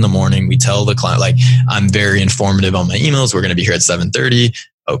 7:30 in the morning. We tell the client, like, I'm very informative on my emails. We're going to be here at 7:30.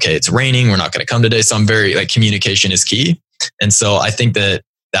 Okay, it's raining. We're not going to come today. So I'm very communication is key. And so I think that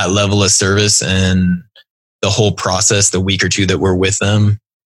level of service and the whole process, the week or two that we're with them,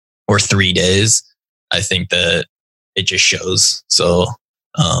 or 3 days, I think that it just shows. So,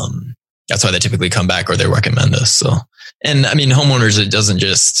 that's why they typically come back or they recommend us. So, and homeowners, it doesn't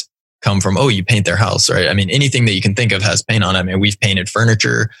just come from, oh, you paint their house, right? Anything that you can think of has paint on it. We've painted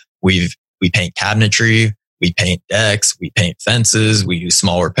furniture. We paint cabinetry. We paint decks. We paint fences. We do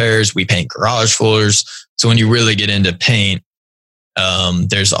small repairs. We paint garage floors. So when you really get into paint,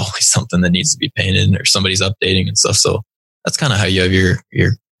 there's always something that needs to be painted or somebody's updating and stuff. So that's kind of how you have your,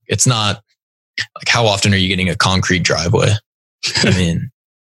 it's not like, how often are you getting a concrete driveway?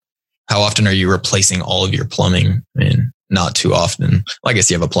 How often are you replacing all of your plumbing? Not too often. Well, I guess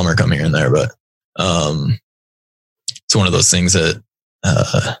you have a plumber come here and there, but it's one of those things that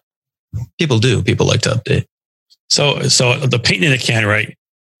people do. People like to update. So the paint in a can, right?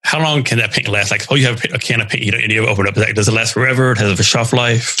 How long can that paint last? Like, you have a can of paint, you open it up. Does it last forever? Does it have a shelf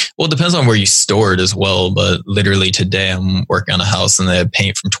life? Well, it depends on where you store it as well. But literally today I'm working on a house and they have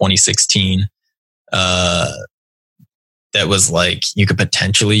paint from 2016. that was like, you could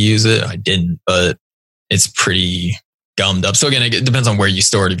potentially use it. I didn't, but it's pretty gummed up. So again, it depends on where you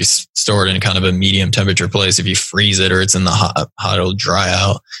store it. If you store it in kind of a medium temperature place, if you freeze it or it's in the hot, it'll dry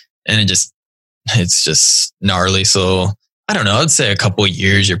out, and it's just gnarly. So I don't know. I'd say a couple of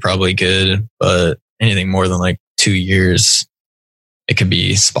years, you're probably good, but anything more than like 2 years, it could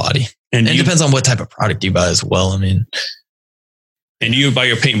be spotty. And it depends on what type of product you buy as well. I mean, and you buy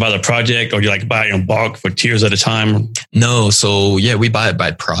your paint by the project, or you like buy it in bulk for tiers at a time? No. So yeah, we buy it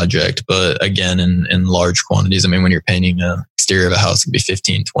by project, but again, in large quantities. I mean, when you're painting an exterior of a house, it could be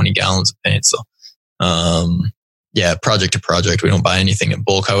 15, 20 gallons of paint. So, yeah, project to project, we don't buy anything in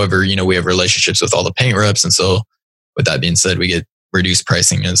bulk. However, you know, we have relationships with all the paint reps. And so with that being said, we get reduced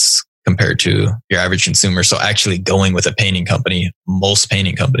pricing as compared to your average consumer. So actually going with a painting company, most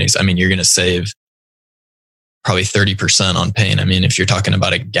painting companies, I mean, you're going to save probably 30% on paint. I mean, if you're talking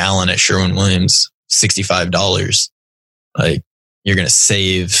about a gallon at Sherwin-Williams, $65, like you're going to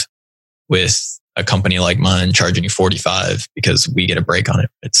save with a company like mine charging you $45 because we get a break on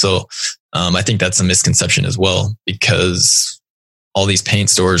it. So I think that's a misconception as well, because all these paint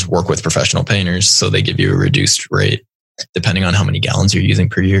stores work with professional painters. So they give you a reduced rate depending on how many gallons you're using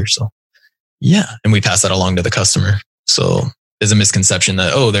per year. So yeah. And we pass that along to the customer. So there's a misconception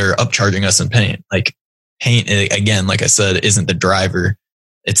that, oh, they're upcharging us in paint. Like paint, again, like I said, isn't the driver.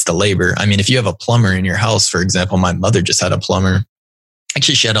 It's the labor. I mean, if you have a plumber in your house, for example, my mother just had a plumber.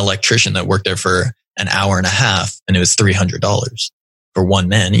 Actually, she had an electrician that worked there for an hour and a half, and it was $300 for one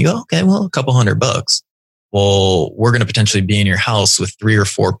man. And you go, okay, well, a couple $100. Well, we're going to potentially be in your house with 3 or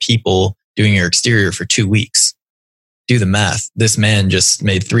 4 people doing your exterior for 2 weeks. Do the math. This man just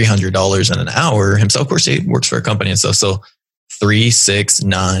made $300 in an hour himself. Of course, he works for a company and stuff. So 3, 6,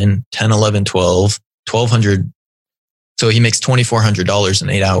 9, 10, 11, 12, 1,200. So he makes $2,400 in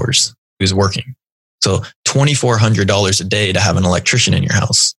 8 hours. He was working. So $2,400 a day to have an electrician in your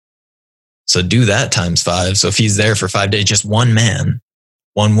house. So do that times 5. So if he's there for 5 days, just one man,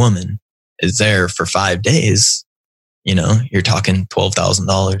 one woman is there for 5 days, you know, you're talking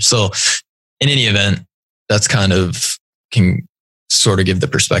 $12,000. So in any event, that's kind of can sort of give the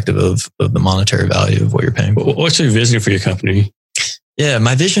perspective of the monetary value of what you're paying. What's your vision for your company? Yeah,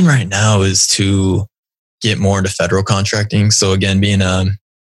 my vision right now is to get more into federal contracting. So again, being a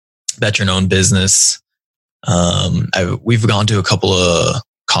veteran-owned business, we've gone to a couple of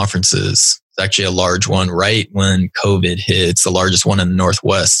conferences. It's actually a large one right when COVID hit. It's the largest one in the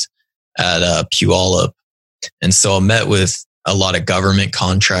Northwest at Puyallup. And so I met with a lot of government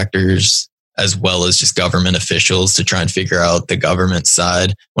contractors as well as just government officials to try and figure out the government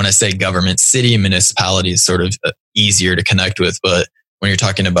side. When I say government, city and municipality is sort of easier to connect with. But when you're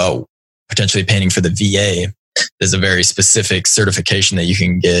talking about potentially painting for the VA, there's a very specific certification that you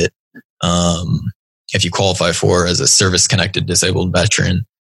can get if you qualify for as a service-connected disabled veteran,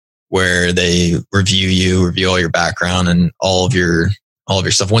 where they review all your background and all of your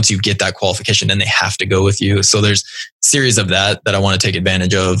stuff. Once you get that qualification, then they have to go with you. So there's a series of that I want to take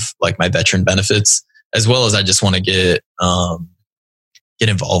advantage of, like my veteran benefits, as well as I just want to get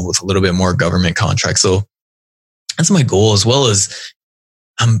involved with a little bit more government contracts. So that's my goal, as well as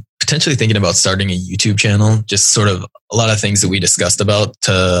I'm potentially thinking about starting a YouTube channel, just sort of a lot of things that we discussed about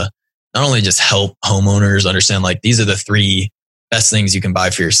to not only just help homeowners understand, like, these are the 3 best things you can buy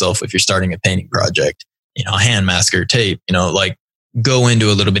for yourself if you're starting a painting project, you know, hand masker, tape, you know, like go into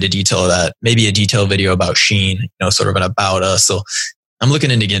a little bit of detail of that, maybe a detailed video about Sheen, you know, sort of an about us. So I'm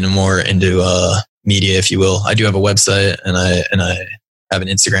looking into getting more into media, if you will. I do have a website and I have an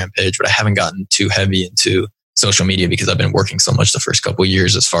Instagram page, but I haven't gotten too heavy into social media because I've been working so much the first couple of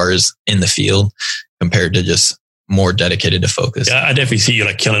years as far as in the field compared to just more dedicated to focus. Yeah, I definitely see you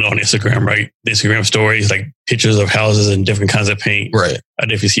like killing it on Instagram, right? The Instagram stories, like pictures of houses and different kinds of paint. Right. I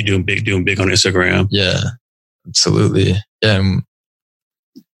definitely see you doing big on Instagram. Yeah, absolutely. Yeah.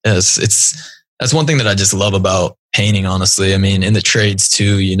 Yes, that's one thing that I just love about painting, honestly. I mean, in the trades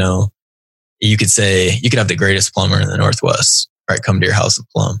too, you know, you could say you could have the greatest plumber in the Northwest, right? Come to your house and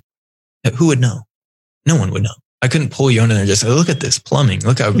plumb. Who would know? No one would know. I couldn't pull you in there and just say, look at this plumbing.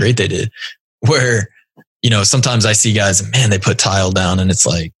 Look how great they did. Where, you know, sometimes I see guys and man, they put tile down and it's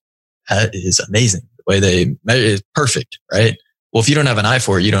like, that is amazing. The way they measure is perfect, right? Well, if you don't have an eye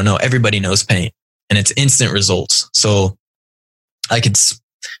for it, you don't know. Everybody knows paint and it's instant results. So I could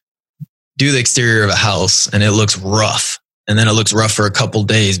do the exterior of a house and it looks rough. And then it looks rough for a couple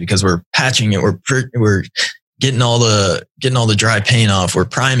days because we're patching it. We're getting all the dry paint off. We're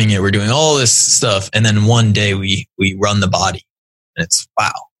priming it. We're doing all this stuff. And then one day we run the body and it's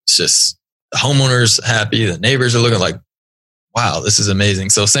wow. It's just the homeowner's happy. The neighbors are looking like, wow, this is amazing.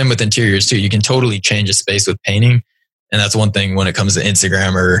 So same with interiors too. You can totally change a space with painting And that's one thing when it comes to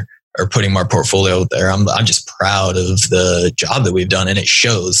Instagram or putting my portfolio out there. I'm just proud of the job that we've done, and it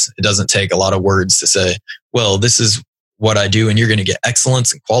shows. It doesn't take a lot of words to say, well, this is what I do and you're going to get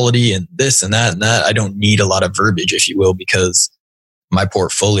excellence and quality and this and that and that. I don't need a lot of verbiage, if you will, because my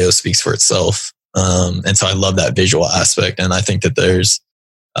portfolio speaks for itself. And so I love that visual aspect. And I think that there's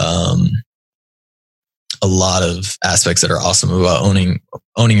a lot of aspects that are awesome about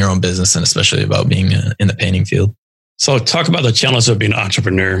owning your own business, and especially about being in the painting field. So talk about the challenges of being an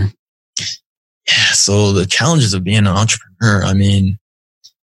entrepreneur. Yeah. So the challenges of being an entrepreneur, I mean,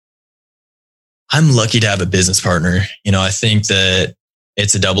 I'm lucky to have a business partner. I think that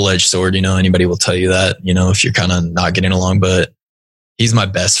it's a double-edged sword. Anybody will tell you that, if you're kind of not getting along, but he's my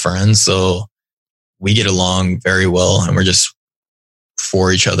best friend. So we get along very well and we're just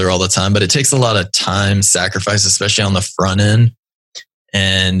for each other all the time, but it takes a lot of time, sacrifice, especially on the front end.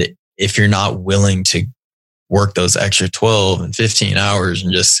 And if you're not willing to work those extra 12 and 15 hours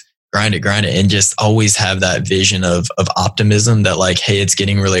and just grind it, and just always have that vision of optimism that like, hey, it's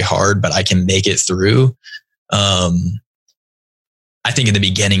getting really hard, but I can make it through. I think in the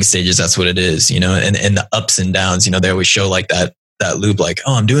beginning stages, that's what it is, and the ups and downs, they always show like that loop, like,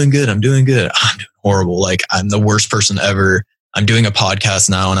 oh, I'm doing good. I'm doing horrible. Like I'm the worst person ever. I'm doing a podcast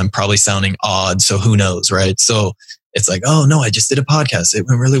now and I'm probably sounding odd. So who knows? Right. So it's like, oh no, I just did a podcast. It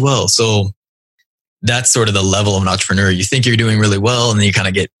went really well. So that's sort of the level of an entrepreneur. You think you're doing really well and then you kind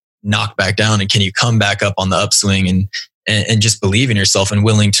of get knocked back down, and can you come back up on the upswing and just believe in yourself and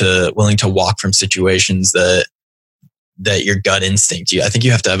willing to walk from situations that your gut instinct, I think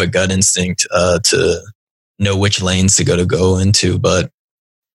you have to have a gut instinct to know which lanes to go into. But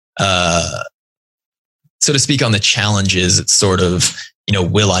so to speak on the challenges, it's sort of,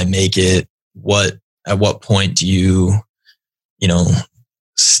 will I make it? At what point do you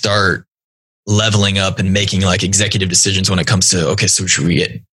start leveling up and making like executive decisions when it comes to, okay, so should we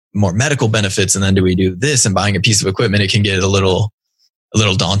get more medical benefits? And then do we do this and buying a piece of equipment? It can get a little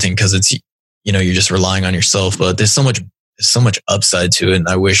daunting because it's, you're just relying on yourself, but there's so much upside to it. And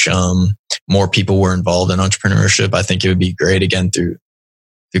I wish, more people were involved in entrepreneurship. I think it would be great again through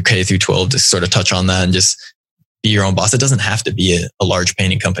K through 12 to sort of touch on that and just be your own boss. It doesn't have to be a large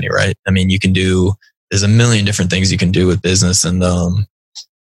painting company, right? I mean, there's a million different things you can do with business, and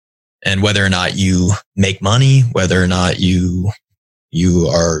whether or not you make money, whether or not you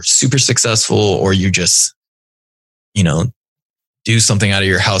are super successful, or you just, do something out of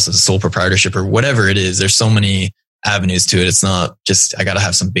your house as a sole proprietorship or whatever it is, there's so many avenues to it. It's not just, I got to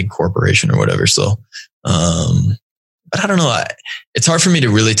have some big corporation or whatever. So, but I don't know. It's hard for me to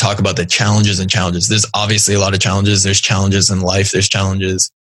really talk about the challenges. There's obviously a lot of challenges. There's challenges in life. There's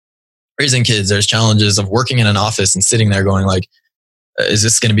challenges raising kids. There's challenges of working in an office and sitting there going like, is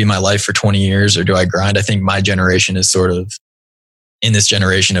this going to be my life for 20 years or do I grind? I think my generation is sort of in this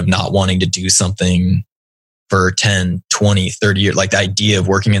generation of not wanting to do something for 10, 20, 30 years. Like the idea of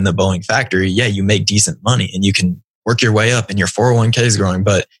working in the Boeing factory. Yeah, you make decent money and you can work your way up and your 401k is growing,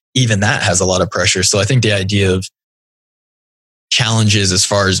 but even that has a lot of pressure. So I think the idea of challenges as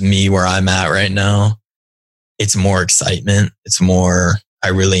far as me, where I'm at right now, it's more excitement. It's more, I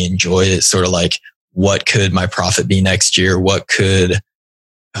really enjoy it. It's sort of like, what could my profit be next year?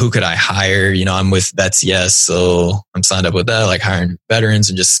 Who could I hire? I'm with Vets Yes. So I'm signed up with that, like hiring veterans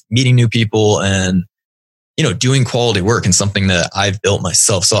and just meeting new people and, doing quality work and something that I've built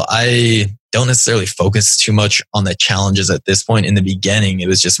myself. So I don't necessarily focus too much on the challenges at this point. In the beginning, it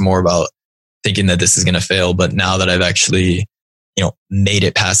was just more about thinking that this is going to fail. But now that I've actually, made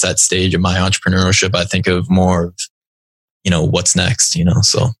it past that stage of my entrepreneurship, I think of more of, what's next,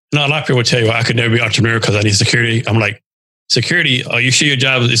 so. No, a lot of people tell you, I could never be an entrepreneur because I need security. I'm like, security, are you sure your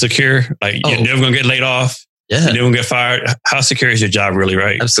job is secure? Like you're never going to get laid off. Yeah. You're never going to get fired. How secure is your job really,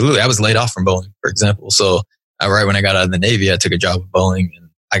 right? Absolutely. I was laid off from Boeing, for example. So right when I got out of the Navy, I took a job with Boeing and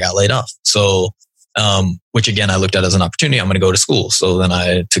I got laid off. So, which again, I looked at as an opportunity. I'm going to go to school. So then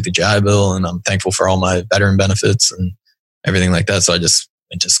I took the GI Bill and I'm thankful for all my veteran benefits and everything like that. So I just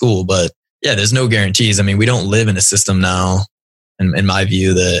went to school. But yeah, there's no guarantees. I mean, we don't live in a system now, in my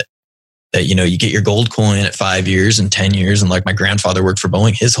view, that you get your gold coin at 5 years and 10 years. And like my grandfather worked for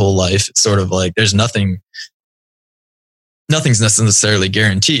Boeing his whole life. It's sort of like there's nothing's necessarily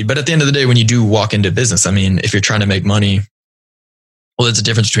guaranteed. But at the end of the day, when you do walk into business, I mean, if you're trying to make money, well, there's a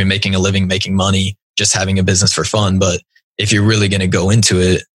difference between making a living, making money, just having a business for fun. But if you're really going to go into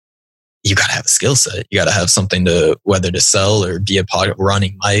it, you got to have a skill set. You got to have something to, whether to sell or be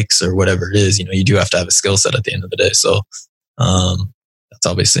running mics or whatever it is, you do have to have a skill set at the end of the day. So, that's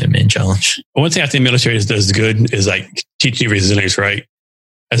obviously a main challenge. One thing I think military does good is like teaching you resilience, right?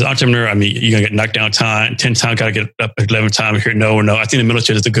 as an entrepreneur, I mean, you're going to get knocked down 10 times, got to get up 11 times, hear no. I think the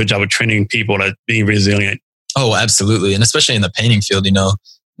military does a good job of training people at being resilient. Oh, absolutely. And especially in the painting field,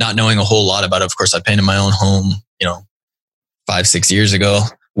 not knowing a whole lot about it. Of course, I painted my own home, 5-6 years ago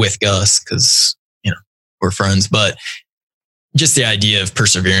with Gus because, we're friends. But just the idea of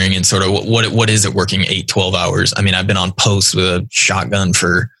persevering and sort of what is it working 8-12 hours? I mean, I've been on post with a shotgun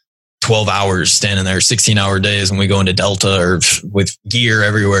for 12 hours standing there, 16-hour days when we go into Delta or with gear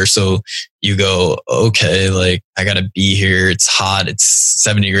everywhere. So you go, okay, like I got to be here. It's hot. It's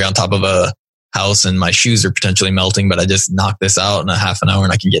 70 degrees on top of a house and my shoes are potentially melting, but I just knock this out in a half an hour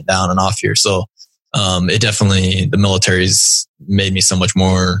and I can get down and off here. So it definitely, the military's made me so much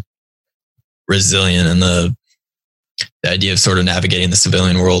more resilient, and the idea of sort of navigating the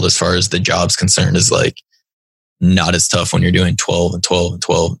civilian world as far as the job's concerned is like not as tough when you're doing 12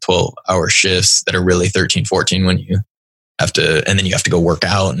 hour shifts that are really 13, 14 when you have to, and then you have to go work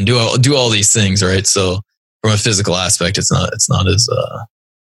out and do all these things, right? So from a physical aspect, it's not as,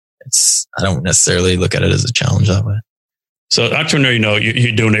 I don't necessarily look at it as a challenge that way. So entrepreneur,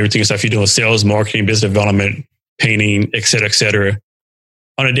 you're doing everything stuff. You're doing sales, marketing, business development, painting, et cetera, et cetera.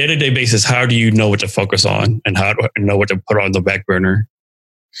 On a day-to-day basis, how do you know what to focus on and how to know what to put on the back burner?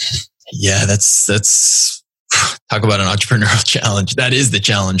 Yeah, that's talk about an entrepreneurial challenge. That is the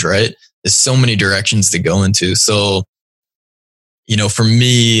challenge, right? There's so many directions to go into. So, for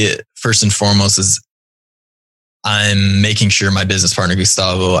me, first and foremost is I'm making sure my business partner,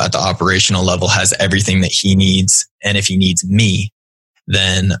 Gustavo, at the operational level has everything that he needs. And if he needs me,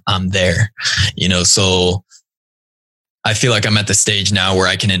 then I'm there, so I feel like I'm at the stage now where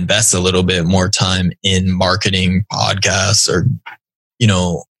I can invest a little bit more time in marketing, podcasts, or,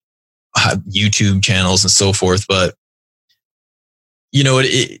 YouTube channels and so forth. But,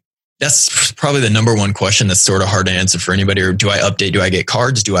 that's probably the number one question that's sort of hard to answer for anybody. Or do I update? Do I get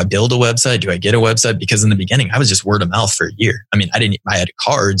cards? Do I build a website? Do I get a website? Because in the beginning, I was just word of mouth for a year. I mean, I had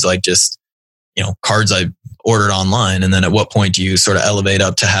cards, like just, cards I ordered online. And then at what point do you sort of elevate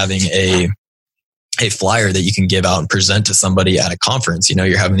up to having a flyer that you can give out and present to somebody at a conference?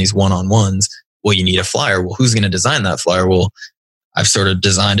 You're having these one-on-ones. Well, you need a flyer. Well, who's going to design that flyer? Well, I've sort of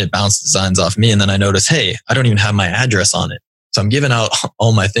designed it, bounced designs off me. And then I noticed, hey, I don't even have my address on it. So I'm giving out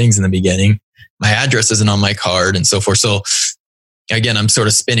all my things in the beginning. My address isn't on my card and so forth. So again, I'm sort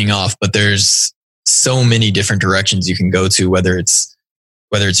of spinning off, but there's so many different directions you can go to, whether it's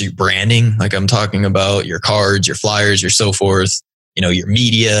your branding, like I'm talking about, your cards, your flyers, your so forth, your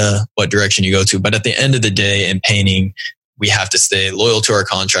media, what direction you go to. But at the end of the day, in painting, we have to stay loyal to our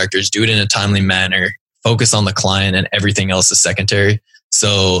contractors, do it in a timely manner, focus on the client, and everything else is secondary.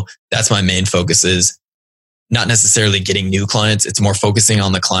 So that's my main focus, is not necessarily getting new clients. It's more focusing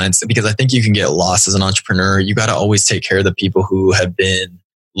on the clients, because I think you can get lost as an entrepreneur. You got to always take care of the people who have been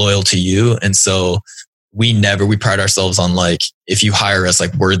loyal to you. And so we pride ourselves on, like, if you hire us,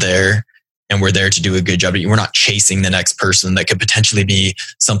 like, we're there. And we're there to do a good job. We're not chasing the next person that could potentially be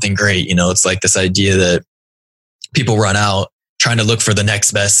something great. It's like this idea that people run out trying to look for the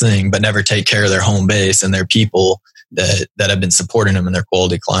next best thing, but never take care of their home base and their people that have been supporting them and their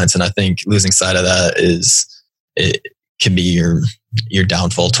quality clients. And I think losing sight of that it can be your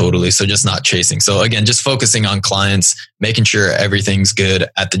downfall totally. So just not chasing. So again, just focusing on clients, making sure everything's good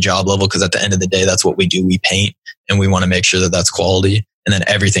at the job level, because at the end of the day, that's what we do. We paint, and we want to make sure that that's quality. And then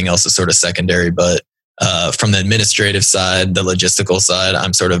everything else is sort of secondary. But from the administrative side, the logistical side,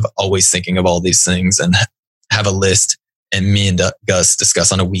 I'm sort of always thinking of all these things and have a list. And me and Gus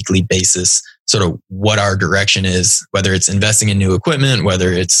discuss on a weekly basis sort of what our direction is, whether it's investing in new equipment,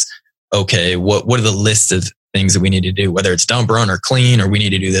 whether it's, okay, what are the lists of things that we need to do, whether it's dump run or clean, or we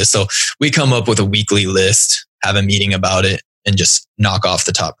need to do this. So we come up with a weekly list, have a meeting about it, and just knock off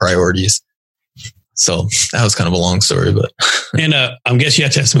the top priorities. So that was kind of a long story, but. And I'm guessing you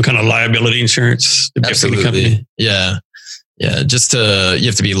have to have some kind of liability insurance to be Absolutely. a company. Yeah. You have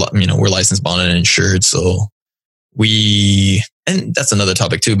to be, we're licensed, bonded, and insured. So and that's another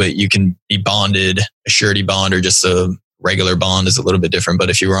topic too, but you can be bonded, a surety bond, or just a regular bond is a little bit different. But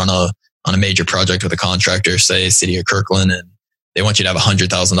if you were on a major project with a contractor, say City of Kirkland, and they want you to have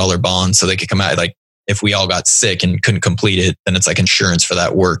 $100,000 bond so they could come out, like, if we all got sick and couldn't complete it, then it's like insurance for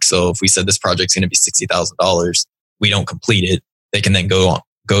that work. So if we said this project's going to be $60,000, we don't complete it, they can then go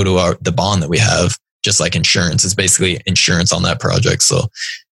to the bond that we have, just like insurance. It's basically insurance on that project. So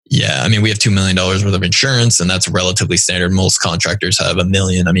yeah, I mean, we have $2 million worth of insurance, and that's relatively standard. Most contractors have $1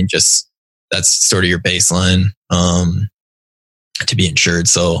 million. I mean, just that's sort of your baseline to be insured.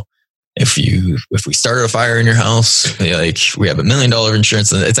 So if we started a fire in your house, like, we have $1 million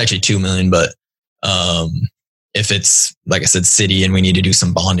insurance, and it's actually $2 million, but if it's, like I said, city and we need to do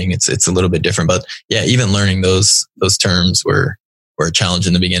some bonding, it's a little bit different. But yeah, even learning those terms were a challenge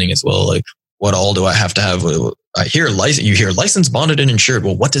in the beginning as well. Like, what all do I have to have? I hear you hear licensed, bonded, and insured.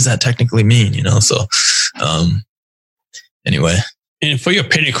 Well, what does that technically mean? So anyway. And for your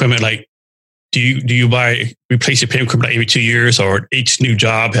painting equipment, like, do you replace your painting equipment every 2 years, or each new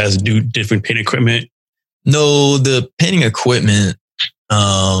job has new different painting equipment? No, the painting equipment,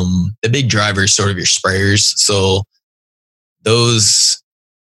 the big driver is sort of your sprayers. So those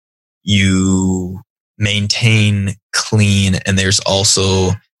you maintain clean, and there's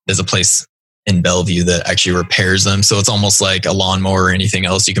a place in Bellevue that actually repairs them. So it's almost like a lawnmower or anything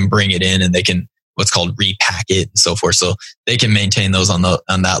else. You can bring it in and they can what's called repack it and so forth. So they can maintain those on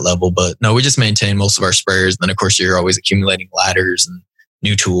that level. But no, we just maintain most of our sprayers. Then of course you're always accumulating ladders and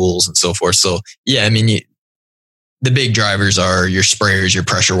new tools and so forth. So yeah, I mean, the big drivers are your sprayers, your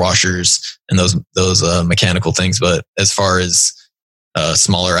pressure washers, and those mechanical things. But as far as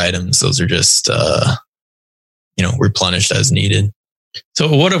smaller items, those are just replenished as needed.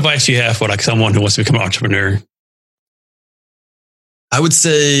 So what advice do you have for like someone who wants to become an entrepreneur? I would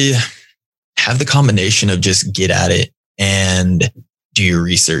say have the combination of just get at it and do your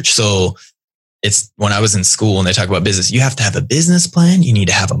research. So it's when I was in school and they talk about business, you have to have a business plan. You need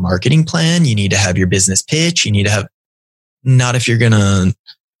to have a marketing plan. You need to have your business pitch. You need to have, not if you're going to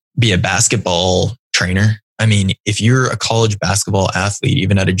be a basketball trainer. I mean, if you're a college basketball athlete,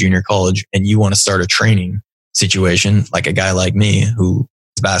 even at a junior college, and you want to start a training situation, like a guy like me who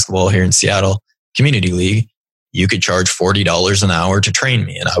is basketball here in Seattle, community league, you could charge $40 an hour to train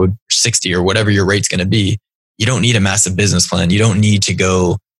me and I would 60 or whatever your rate's going to be. You don't need a massive business plan. You don't need to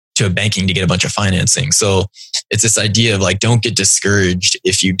go to a banking to get a bunch of financing. So it's this idea of like, don't get discouraged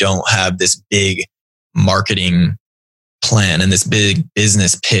if you don't have this big marketing plan and this big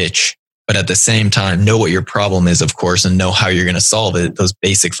business pitch, but at the same time, know what your problem is, of course, and know how you're going to solve it, those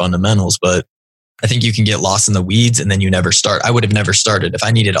basic fundamentals. But I think you can get lost in the weeds and then you never start. I would have never started. If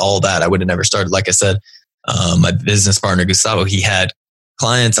I needed all that, I would have never started. Like I said, my business partner, Gustavo, he had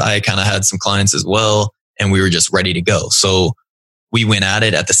clients. I kind of had some clients as well, and we were just ready to go. So we went at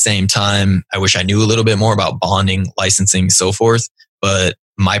it at the same time. I wish I knew a little bit more about bonding, licensing, so forth. But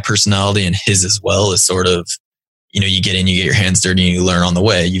my personality and his as well is sort of, you get in, you get your hands dirty and you learn on the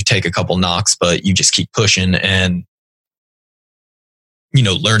way. You take a couple knocks, but you just keep pushing and,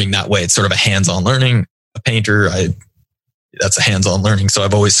 learning that way. It's sort of a hands-on learning. A painter, that's a hands-on learning. So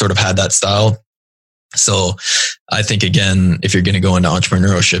I've always sort of had that style. So I think, again, if you're going to go into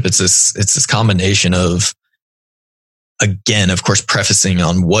entrepreneurship, it's this combination of, again, of course, prefacing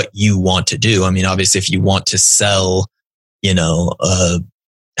on what you want to do. I mean, obviously, if you want to sell, have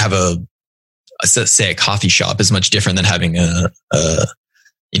say a coffee shop is much different than having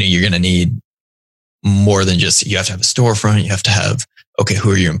you're going to need more than just, you have to have a storefront. You have to have, okay,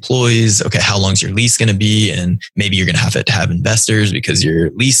 who are your employees? Okay, how long is your lease going to be? And maybe you're going to have investors because your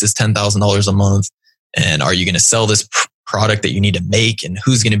lease is $10,000 a month. And are you going to sell this product that you need to make? And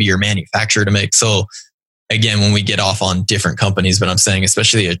who's going to be your manufacturer to make? So again, when we get off on different companies, but I'm saying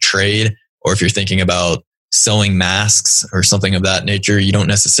especially a trade, or if you're thinking about sewing masks or something of that nature, you don't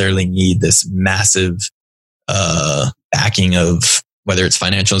necessarily need this massive backing of whether it's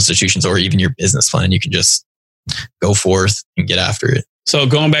financial institutions or even your business plan. You can just go forth and get after it. So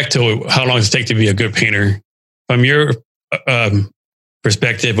going back to how long does it take to be a good painter, from your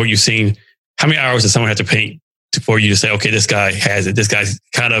perspective, what you've seen, how many hours does someone have to paint for you to say, okay, this guy has it. This guy's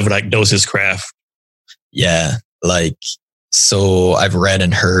kind of like knows his craft. Yeah. So I've read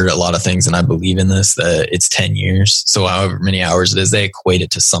and heard a lot of things, and I believe in this, that it's 10 years. So however many hours it is, they equate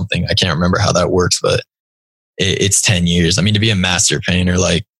it to something. I can't remember how that works, but it's 10 years. I mean, to be a master painter,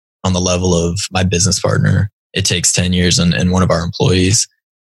 like on the level of my business partner, it takes 10 years. And one of our employees,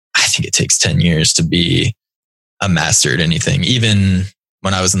 I think it takes 10 years to be a master at anything. Even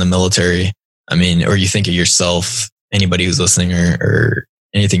when I was in the military, I mean, or you think of yourself, anybody who's listening or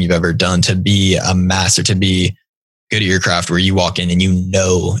anything you've ever done, to be a master, to be good at your craft where you walk in and you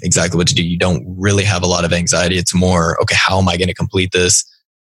know exactly what to do. You don't really have a lot of anxiety. It's more, okay, how am I going to complete this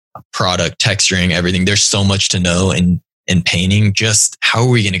product, texturing, everything? There's so much to know in painting. Just how are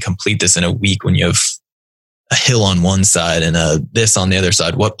we going to complete this in a week when you have a hill on one side and this on the other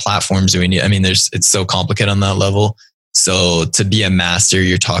side? What platforms do we need? I mean, it's so complicated on that level. So to be a master,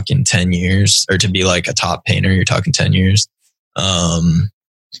 you're talking 10 years, or to be like a top painter, you're talking 10 years.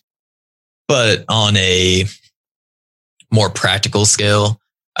 But on a more practical scale,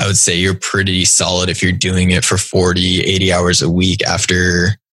 I would say you're pretty solid if you're doing it for 40, 80 hours a week.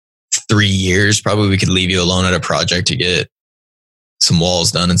 After 3 years, probably we could leave you alone at a project to get some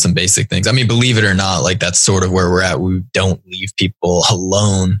walls done and some basic things. I mean, believe it or not, like that's sort of where we're at. We don't leave people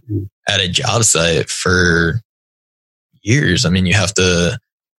alone at a job site for years. I mean, you have to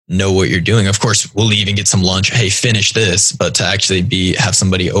know what you're doing. Of course, we'll leave and get some lunch. Hey, finish this. But to actually have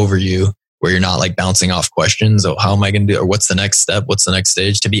somebody over you where you're not like bouncing off questions. Oh, how am I going to do? Or what's the next step? What's the next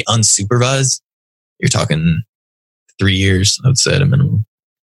stage? To be unsupervised, you're talking 3 years, I would say at a minimum.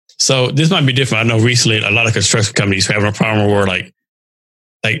 So this might be different. I know recently a lot of construction companies are having a problem where like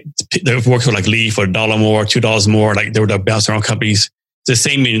they've worked with like leave for $1 more, $2 more. Like they were bouncing around companies. It's the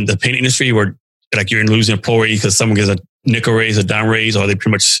same in the paint industry where like you're losing employee because someone gets a nickel raise, a dime raise, or they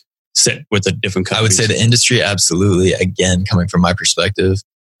pretty much set with a different company. I would say the industry, absolutely. Again, coming from my perspective,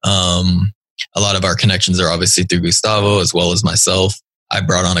 a lot of our connections are obviously through Gustavo as well as myself. I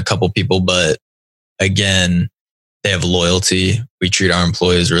brought on a couple people, but again, they have loyalty. We treat our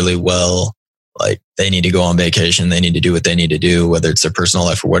employees really well. Like they need to go on vacation. They need to do what they need to do, whether it's their personal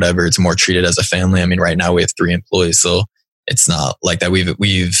life or whatever. It's more treated as a family. I mean, right now we have 3 employees, so it's not like that.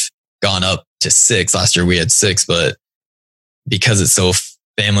 We've gone up to 6. Last year we had 6, but because it's so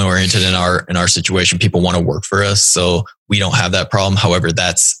family oriented in our situation, people want to work for us. So we don't have that problem. However,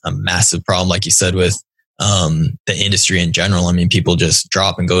 that's a massive problem, like you said, with the industry in general. I mean, people just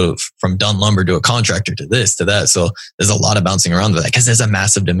drop and go from done lumber to a contractor to this, to that. So there's a lot of bouncing around with that because there's a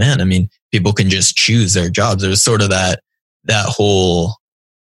massive demand. I mean, people can just choose their jobs. There's sort of that whole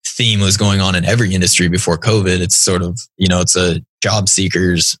theme was going on in every industry before COVID. It's sort of, it's a job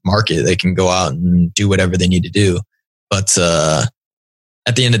seekers market. They can go out and do whatever they need to do. But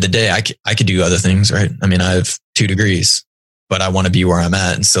at the end of the day, I could do other things, right? I mean, I have 2 degrees, but I want to be where I'm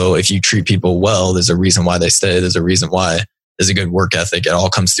at. And so if you treat people well, there's a reason why they stay. There's a reason why there's a good work ethic. It all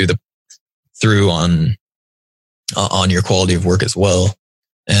comes through on your quality of work as well.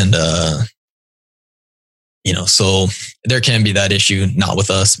 And, so there can be that issue, not with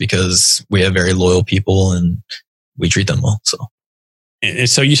us because we have very loyal people and we treat them well. And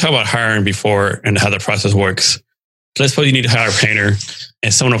so you talk about hiring before and how the process works. Let's suppose you need to hire a painter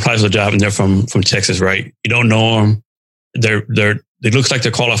and someone applies for the job and they're from Texas, right? You don't know them. It looks like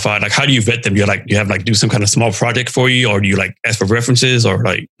they're qualified. Like, how do you vet them? You have do some kind of small project for you, or do you like ask for references or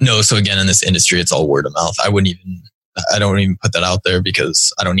like? No. So again, in this industry, it's all word of mouth. I don't even put that out there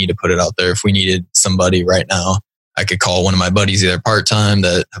because I don't need to put it out there. If we needed somebody right now, I could call one of my buddies, either part-time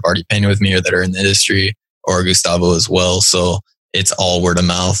that have already painted with me or that are in the industry, or Gustavo as well. So it's all word of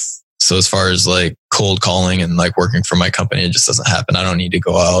mouth. So as far as like cold calling and like working for my company, it just doesn't happen. I don't need to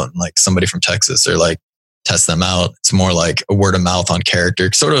go out and like somebody from Texas or like test them out. It's more like a word of mouth on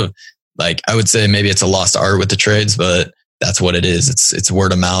character. Sort of like, I would say maybe it's a lost art with the trades, but that's what it is. It's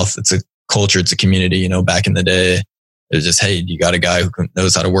word of mouth. It's a culture. It's a community. Back in the day, it was just, hey, you got a guy who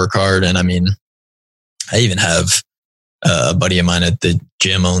knows how to work hard. And I mean, I even have a buddy of mine at the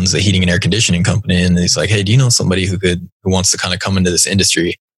gym owns a heating and air conditioning company. And he's like, hey, do you know somebody who wants to kind of come into this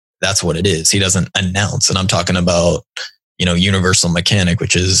industry? That's what it is. He doesn't announce. And I'm talking about, Universal Mechanic,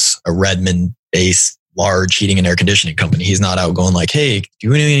 which is a Redmond based large heating and air conditioning company. He's not out going like, hey, do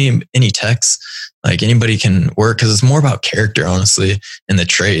you need any techs? Like anybody can work. Cause it's more about character, honestly, in the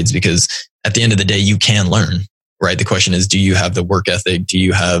trades, because at the end of the day, you can learn, right? The question is, do you have the work ethic? Do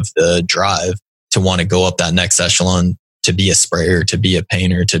you have the drive to want to go up that next echelon, to be a sprayer, to be a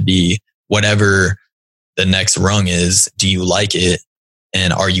painter, to be whatever the next rung is? Do you like it?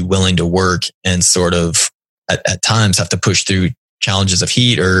 And are you willing to work and sort of at times have to push through challenges of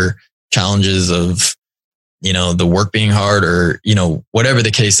heat or challenges of, the work being hard or, whatever the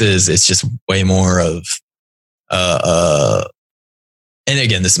case is? It's just way more of, and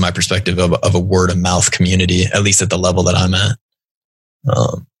again, this is my perspective of a word of mouth community, at least at the level that I'm at.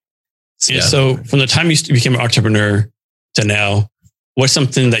 So from the time you became an entrepreneur to now, what's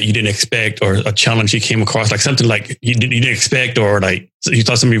something that you didn't expect or a challenge you came across? Like something like you didn't expect, or like you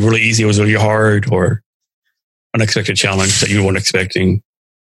thought something really easy, it was really hard, or unexpected challenge that you weren't expecting?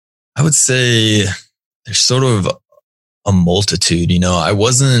 I would say there's sort of a multitude, I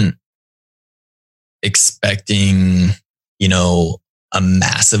wasn't expecting, a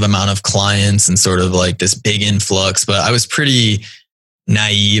massive amount of clients and sort of like this big influx, but I was pretty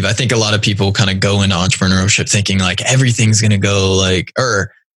naive. I think a lot of people kind of go into entrepreneurship thinking like everything's going to go like,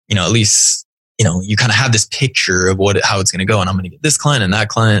 or, at least, you kind of have this picture of how it's going to go, and I'm going to get this client and that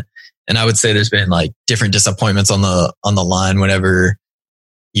client. And I would say there's been like different disappointments on the line whenever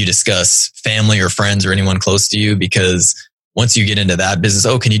you discuss family or friends or anyone close to you, because once you get into that business,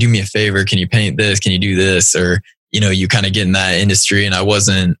 oh, can you do me a favor? Can you paint this? Can you do this? Or, you kind of get in that industry, and I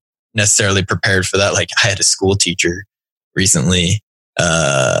wasn't necessarily prepared for that. Like I had a school teacher recently,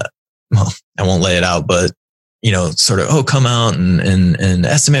 well, I won't lay it out, but sort of, come out and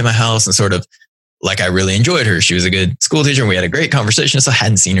estimate my house, and sort of like, I really enjoyed her. She was a good school teacher and we had a great conversation. So I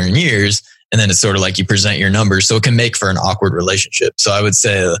hadn't seen her in years. And then it's sort of like you present your numbers. So it can make for an awkward relationship. So I would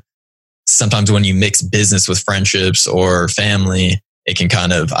say sometimes when you mix business with friendships or family, it can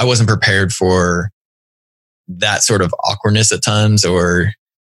kind of, I wasn't prepared for that sort of awkwardness at times, or,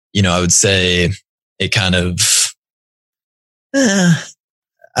 I would say it kind of, I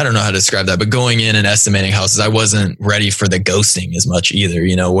don't know how to describe that, but going in and estimating houses, I wasn't ready for the ghosting as much either,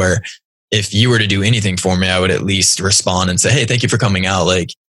 where if you were to do anything for me, I would at least respond and say, hey, thank you for coming out. Like,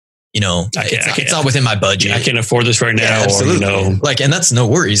 it's not within my budget. I can't afford this right now. Yeah, absolutely. Or, and that's no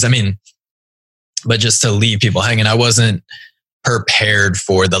worries. I mean, but just to leave people hanging, I wasn't prepared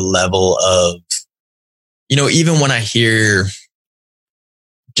for the level of, even when I hear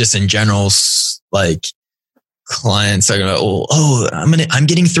just in general, like clients talking about, I'm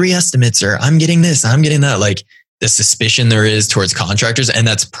getting 3 estimates, or I'm getting this, I'm getting that, like the suspicion there is towards contractors. And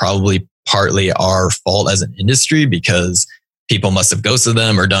that's probably partly our fault as an industry, because people must have ghosted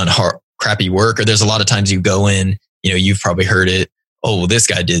them or done crappy work. Or there's a lot of times you go in, you've probably heard it. Oh, well, this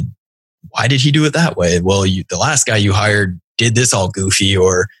guy did. Why did he do it that way? Well, the last guy you hired did this all goofy.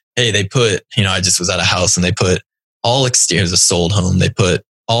 Or, hey, they put, I just was at a house and they put all exterior, as a sold home, they put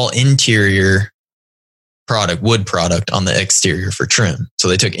all interior product, wood product on the exterior for trim. So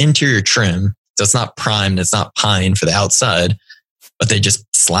they took interior trim. So it's not primed, it's not pine for the outside, but they just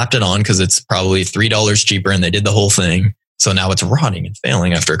slapped it on because it's probably $3 cheaper, and they did the whole thing. So now it's rotting and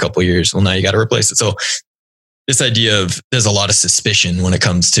failing after a couple of years. Well, now you got to replace it. So this idea of, there's a lot of suspicion when it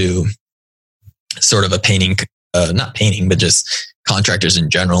comes to sort of a painting, not painting, but just contractors in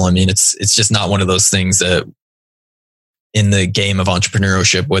general. I mean, it's just not one of those things that in the game of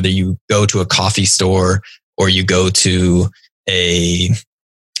entrepreneurship, whether you go to a coffee store or you go to a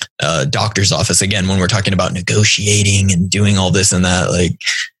doctor's office, again, when we're talking about negotiating and doing all this and that, like,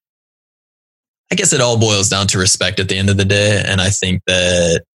 I guess it all boils down to respect at the end of the day. And I think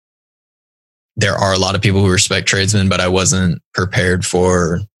that there are a lot of people who respect tradesmen, but I wasn't prepared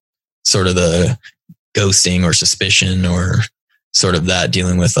for sort of the ghosting or suspicion or sort of that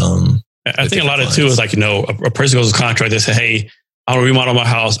dealing with I think a lot of it too is like, a person goes to contract, they say, hey, I want to remodel my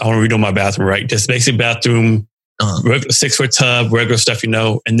house, I want to redo my bathroom, right? Just basic bathroom, 6-foot tub, regular stuff,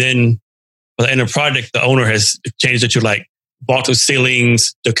 and then by the end of the project, the owner has changed it to like vaulted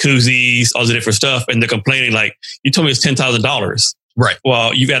ceilings, jacuzzis, all the different stuff, and they're complaining like, you told me it's $10,000. Right.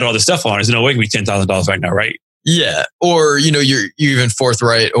 Well, you've added all this stuff on. There's no way it can be $10,000 right now, right? Yeah. Or, you're even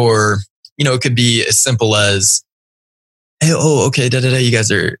forthright, or, it could be as simple as, hey, okay, you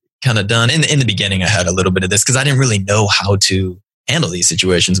guys are kind of done. In the beginning, I had a little bit of this because I didn't really know how to handle these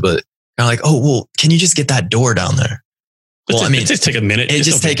situations, but kind of like, can you just get that door down there? Well, it just take a minute. It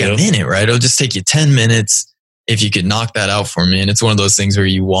just take a minute, right? It'll just take you 10 minutes if you could knock that out for me. And it's one of those things where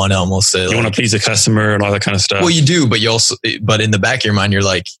you want to almost say, you want to please the customer and all that kind of stuff. Well, you do, but in the back of your mind, you're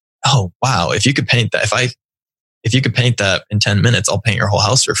like, oh, wow, if you could paint that, if you could paint that in 10 minutes, I'll paint your whole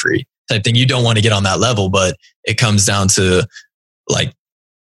house for free type thing. You don't want to get on that level, but it comes down to like,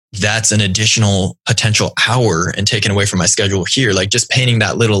 that's an additional potential hour and taken away from my schedule here. Like just painting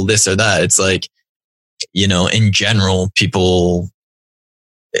that little this or that. It's like, in general, people,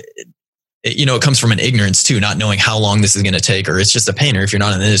 it comes from an ignorance too, not knowing how long this is going to take, or it's just a painter. If you're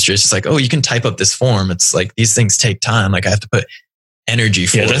not in the industry, it's just like, you can type up this form. It's like, these things take time. Like I have to put energy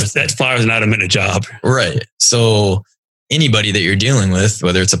for it. That flower's not a minute job. Right. So anybody that you're dealing with,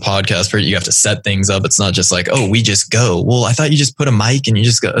 whether it's a podcast, you have to set things up. It's not just like, we just go. Well, I thought you just put a mic and you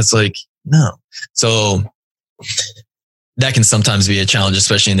just go. It's like, no. So that can sometimes be a challenge,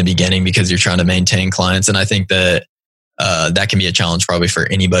 especially in the beginning, because you're trying to maintain clients. And I think that that can be a challenge probably for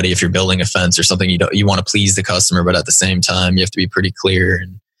anybody. If you're building a fence or something, you want to please the customer, but at the same time, you have to be pretty clear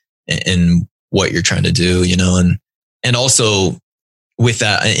in what you're trying to do, and also with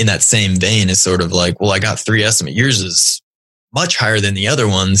that, in that same vein, is sort of like, well, I got 3 estimate. Yours is much higher than the other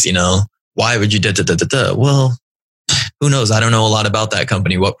ones, why would you da? Well, who knows? I don't know a lot about that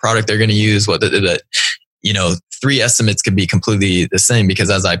company, what product they're going to use, 3 estimates could be completely the same, because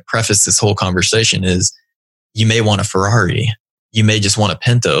as I preface this whole conversation is, you may want a Ferrari. You may just want a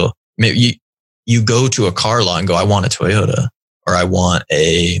Pinto. Maybe you go to a car lot and go, I want a Toyota, or I want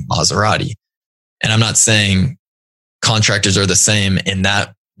a Maserati. And I'm not saying contractors are the same in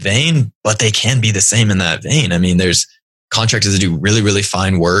that vein, but they can be the same in that vein. I mean, there's contractors that do really, really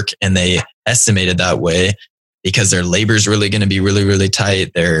fine work, and they estimate it that way because their labor is really going to be really, really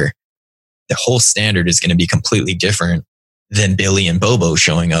tight. The whole standard is going to be completely different than Billy and Bobo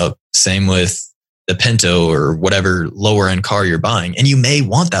showing up. Same with the Pinto or whatever lower end car you're buying. And you may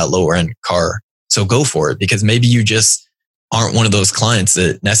want that lower end car So go for it, because maybe you just aren't one of those clients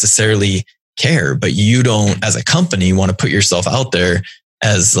that necessarily care, but you don't, as a company, want to put yourself out there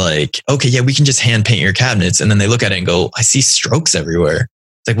as like, okay, yeah, we can just hand paint your cabinets. And then they look at it and go, I see strokes everywhere.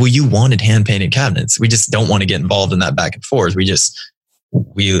 It's like, well, you wanted hand painted cabinets. We just don't want to get involved in that back and forth.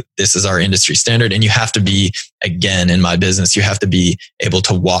 This is our industry standard. And you have to be, again, in my business, you have to be able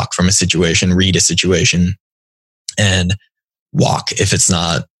to walk from a situation, read a situation, and walk if it's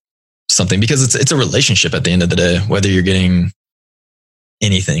not something, because it's a relationship at the end of the day, whether you're getting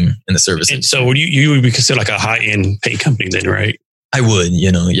anything in the service. And so you would be considered like a high-end paint company then, right? I would,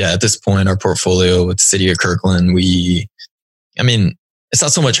 at this point, our portfolio with the city of Kirkland, it's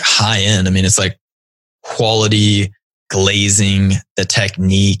not so much high end. It's like quality, glazing, the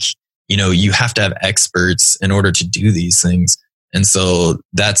technique. You have to have experts in order to do these things. And so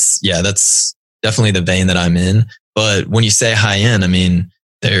that's definitely the vein that I'm in. But when you say high end,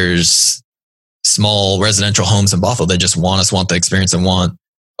 there's small residential homes in Bothell that just want the experience and want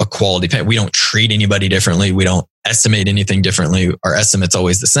a quality paint. We don't treat anybody differently. We don't estimate anything differently. Our estimate's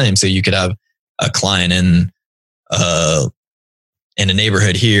always the same. So you could have a client in a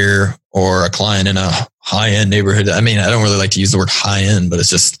neighborhood here, or a client in a high-end neighborhood. I don't really like to use the word high-end, but it's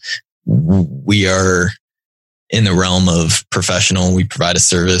just, we are in the realm of professional. We provide a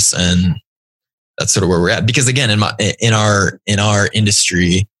service, and that's sort of where we're at. Because again, in our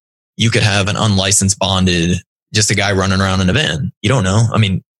industry, you could have an unlicensed bonded, just a guy running around in a van. You don't know.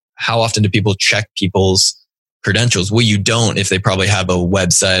 How often do people check people's credentials? Well, you don't if they probably have a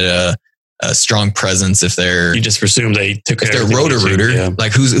website, a strong presence. If you just presume they took if they're Roto-Rooter, yeah.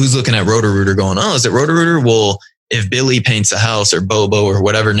 Like who's looking at Roto-Rooter going, oh, is it Roto-Rooter? Well, if Billy paints a house, or Bobo, or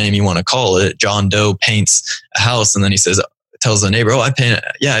whatever name you want to call it, John Doe paints a house, and then he tells the neighbor, oh, I can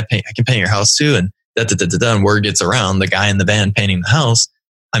paint your house too. And and word gets around, the guy in the van painting the house.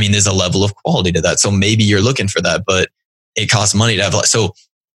 There's a level of quality to that. So maybe you're looking for that, but it costs money to have. So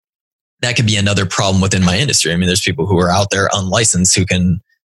that could be another problem within my industry. There's people who are out there unlicensed who can,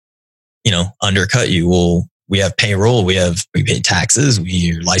 undercut you. Well, we have payroll, we pay taxes,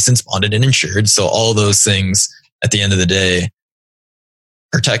 we're licensed, bonded, and insured. So all those things at the end of the day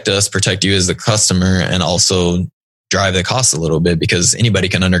protect us, protect you as the customer, and also drive the cost a little bit, because anybody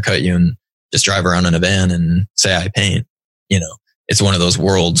can undercut you and just drive around in a van and say, I paint. It's one of those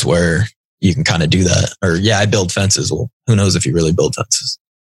worlds where you can kind of do that. Or I build fences. Well, who knows if you really build fences?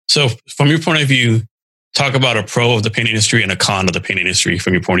 So from your point of view, talk about a pro of the paint industry and a con of the paint industry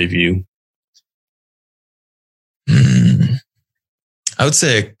from your point of view. I would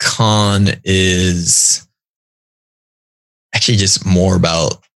say a con is actually just more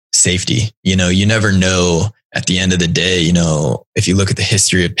about safety. You never know at the end of the day, if you look at the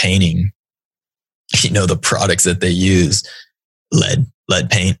history of painting, the products that they use, lead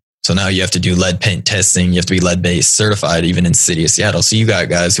paint. So now you have to do lead paint testing. You have to be lead-based certified, even in the city of Seattle. So you got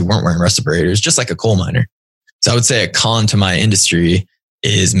guys who weren't wearing respirators, just like a coal miner. So I would say a con to my industry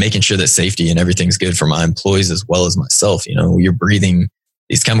is making sure that safety and everything's good for my employees as well as myself. You're breathing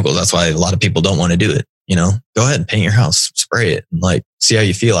these chemicals. That's why a lot of people don't want to do it. Go ahead and paint your house, spray it, and see how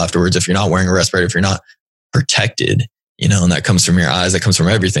you feel afterwards. If you're not wearing a respirator, if you're not protected, and that comes from your eyes, that comes from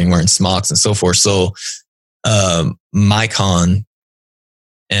everything, wearing smocks and so forth. So, my con,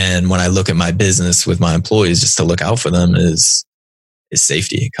 and when I look at my business with my employees, just to look out for them is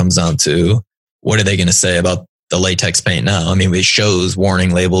safety. It comes down to, what are they going to say about the latex paint now? It shows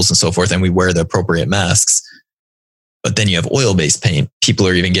warning labels and so forth, and we wear the appropriate masks. But then you have oil-based paint. People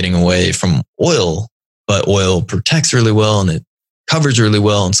are even getting away from oil, but oil protects really well and it covers really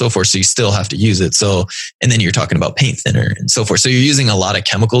well and so forth. So you still have to use it. So, and then you're talking about paint thinner and so forth. So you're using a lot of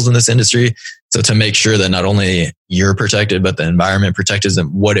chemicals in this industry. So to make sure that not only you're protected, but the environment protected,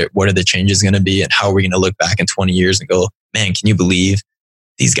 and what are the changes going to be, and how are we going to look back in 20 years and go, man, can you believe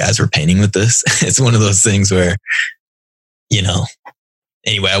these guys were painting with this? It's one of those things where,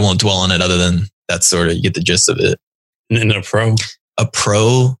 anyway, I won't dwell on it other than that's sort of, you get the gist of it. And a pro? A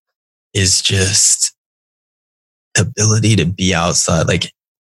pro is just the ability to be outside,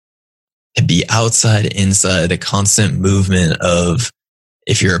 inside, the constant movement of,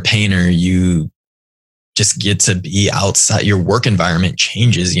 if you're a painter, you just get to be outside. Your work environment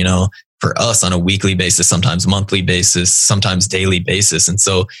changes, for us on a weekly basis, sometimes monthly basis, sometimes daily basis. And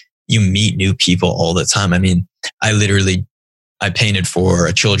so you meet new people all the time. I painted for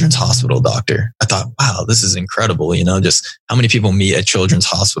a children's hospital doctor. I thought, wow, this is incredible. Just how many people meet a children's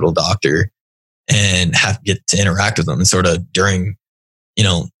hospital doctor and get to interact with them and sort of during,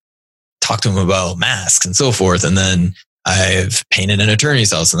 talk to them about masks and so forth. And then I've painted an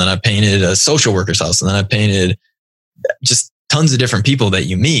attorney's house, and then I painted a social worker's house, and then I painted just tons of different people that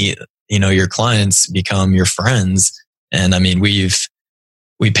you meet, your clients become your friends. And I mean, we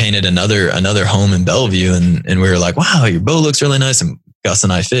painted another home in Bellevue, and we were like, wow, your boat looks really nice. And Gus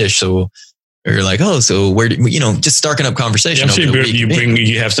and I fish. So we were like, oh, so where do just starting up conversation. Yeah, I'm sure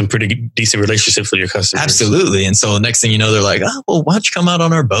you have some pretty decent relationships with your customers. Absolutely. And so next thing you know, they're like, oh, well, why don't you come out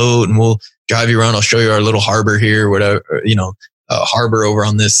on our boat and we'll drive you around. I'll show you our little harbor here, whatever, harbor over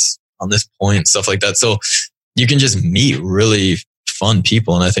on this point, stuff like that. So you can just meet really fun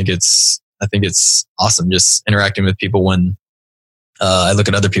people. And I think it's awesome just interacting with people when I look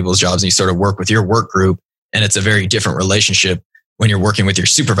at other people's jobs and you sort of work with your work group, and it's a very different relationship when you're working with your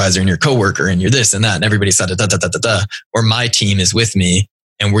supervisor and your coworker and you're this and that and everybody said da. Or my team is with me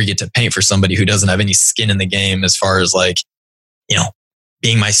and we get to paint for somebody who doesn't have any skin in the game as far as like,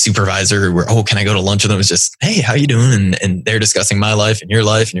 being my supervisor where, oh, can I go to lunch with them? It's just, hey, how you doing? And they're discussing my life and your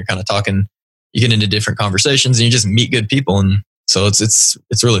life, and you're kind of talking, you get into different conversations and you just meet good people. And so it's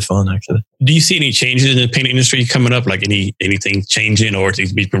really fun, actually. Do you see any changes in the paint industry coming up? Like anything changing, or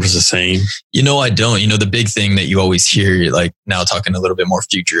to be the same? I don't. The big thing that you always hear, like now talking a little bit more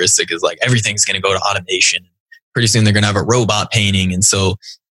futuristic, is like everything's going to go to automation. Pretty soon they're going to have a robot painting. And so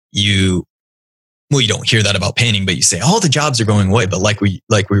you don't hear that about painting, but you say, all the jobs are going away. But like we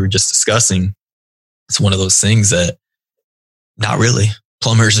were just discussing, it's one of those things that not really.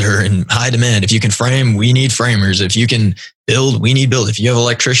 Plumbers are in high demand. If you can frame, we need framers. If you can build, we need build. If you have an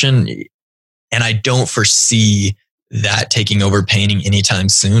electrician, and I don't foresee that taking over painting anytime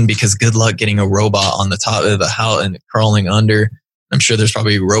soon, because good luck getting a robot on the top of the house and crawling under. I'm sure there's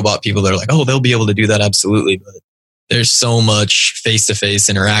probably robot people that are like, oh, they'll be able to do that. Absolutely. But there's so much face-to-face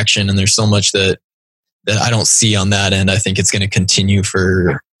interaction, and there's so much that I don't see on that end. I think it's going to continue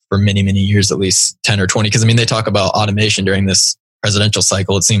for many, many years, at least 10 or 20. Because I mean, they talk about automation during this presidential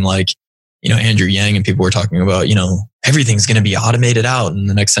cycle. It seemed like, Andrew Yang and people were talking about, everything's going to be automated out in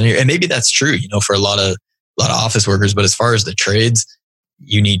the next 10 years. And maybe that's true, for a lot of office workers. But as far as the trades,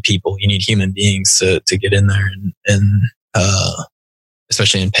 you need people, you need human beings to get in there. And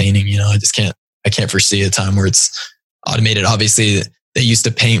especially in painting, I can't foresee a time where it's automated. Obviously they used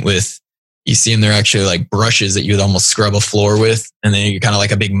to paint with, you see them, they're actually like brushes that you would almost scrub a floor with. And then you're kind of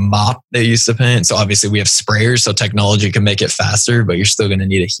like a big mop they used to paint. So obviously we have sprayers, so technology can make it faster, but you're still going to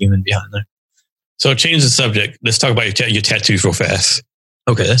need a human behind there. So change the subject. Let's talk about your tattoos real fast.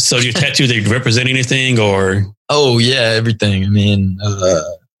 Okay. So your tattoos, they represent anything or? Oh yeah, everything. I mean, I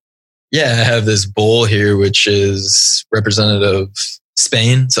have this bull here, which is representative of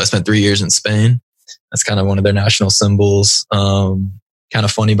Spain. So I spent 3 years in Spain. That's kind of one of their national symbols. Kind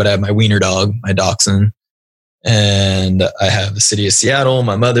of funny, but I have my wiener dog, my dachshund, and I have the city of Seattle,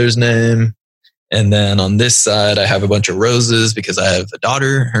 my mother's name. And then on this side, I have a bunch of roses because I have a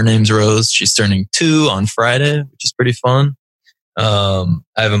daughter. Her name's Rose. She's turning 2 on Friday, which is pretty fun. I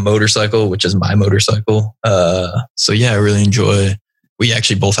have a motorcycle, which is my motorcycle. So yeah, I really enjoy. We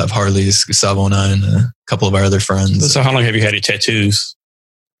actually both have Harleys, Gustavo and I, and a couple of our other friends. So how long have you had your tattoos?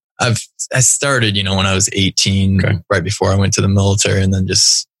 I started, when I was 18, okay, right before I went to the military, and then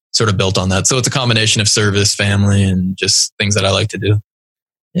just sort of built on that. So it's a combination of service, family, and just things that I like to do.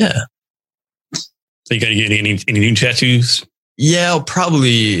 Yeah. So you got to get any new tattoos? Yeah, I'll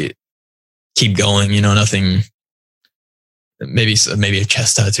probably keep going. Nothing. Maybe a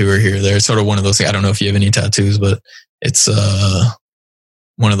chest tattoo or here or there. It's sort of one of those things. I don't know if you have any tattoos, but it's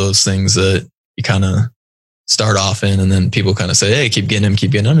one of those things that you kind of start off in, and then people kind of say, hey, keep getting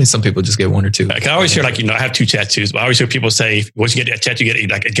them. I mean, some people just get 1 or 2. Like, I always hear I have 2 tattoos, but I always hear people say, once you get a tattoo, you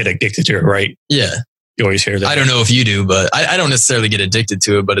get addicted to it, right? Yeah. You always hear that. I don't know if you do, but I don't necessarily get addicted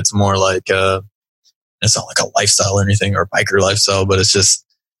to it, but it's more like, it's not like a lifestyle or anything, or a biker lifestyle, but it's just,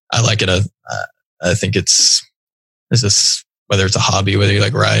 I like it. I think it's just, whether it's a hobby, whether you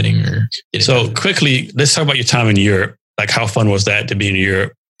like riding or getting. So quickly, let's talk about your time in Europe. Like, how fun was that to be in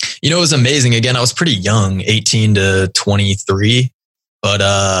Europe? It was amazing. Again, I was pretty young, 18 to 23.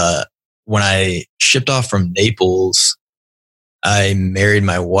 But when I shipped off from Naples, I married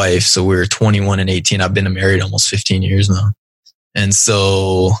my wife. So we were 21 and 18. I've been married almost 15 years now. And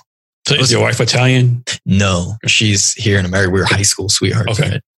so... So is your wife Italian? No, she's here in America. We were high school sweethearts.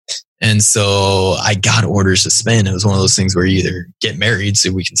 Okay. Right? And so I got orders to Spain. It was one of those things where you either get married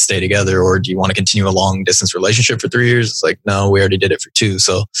so we can stay together, or do you want to continue a long distance relationship for 3 years? It's like, no, we already did it for 2.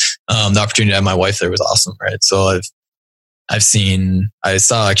 So the opportunity to have my wife there was awesome, right? So I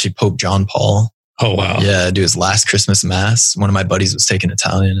saw actually Pope John Paul. Oh, wow. Yeah, do his last Christmas Mass. One of my buddies was taking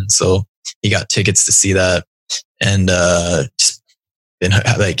Italian, and so he got tickets to see that. And just been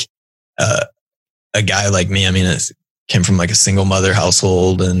like a guy like me, I mean, came from like a single mother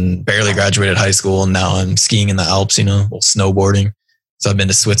household and barely graduated high school. And now I'm skiing in the Alps, snowboarding. So I've been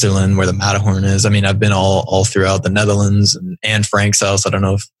to Switzerland where the Matterhorn is. I mean, I've been all throughout the Netherlands and Anne Frank's house. I don't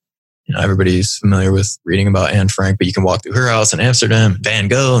know if everybody's familiar with reading about Anne Frank, but you can walk through her house in Amsterdam, Van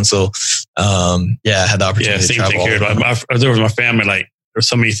Gogh. And so, I had the opportunity to travel. Here. There was my family, like, there's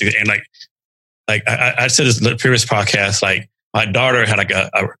so many things. And like I said this in the previous podcast, like my daughter had like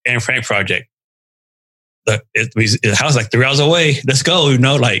a Anne Frank project. The house like 3 hours away. Let's go,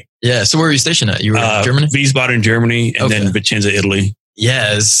 like. Yeah. So where were you stationed at? You were in Germany? Wiesbaden, Germany, and then Vicenza, Italy.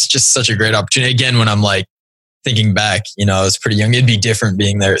 Yeah, it's just such a great opportunity. Again, when I'm like thinking back, I was pretty young. It'd be different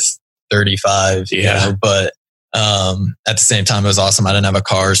being there at 35, but at the same time, it was awesome. I didn't have a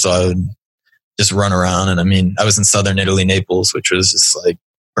car, so I would just run around. And I mean, I was in southern Italy, Naples, which was just like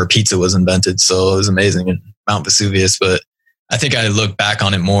where pizza was invented. So it was amazing. And Mount Vesuvius. But I think I look back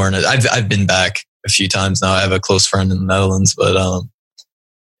on it more, and I've been back a few times now. I have a close friend in the Netherlands, but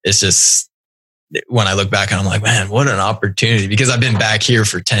it's just when I look back and I'm like, man, what an opportunity, because I've been back here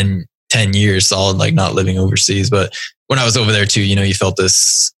for 10 years solid, like not living overseas. But when I was over there too, you felt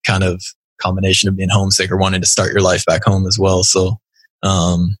this kind of combination of being homesick or wanting to start your life back home as well. So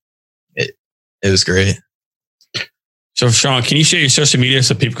it was great. So Sean, can you share your social media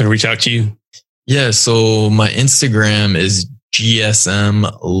so people can reach out to you? Yeah. So my Instagram is GSM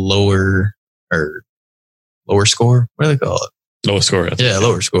lower score. What do they call it? Lower score. Yeah,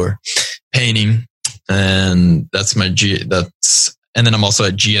 lower score painting. And that's and then I'm also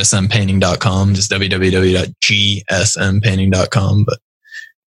at gsmpainting.com, just www.gsmpainting.com. But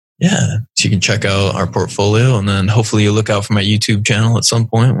yeah, so you can check out our portfolio, and then hopefully you'll look out for my YouTube channel at some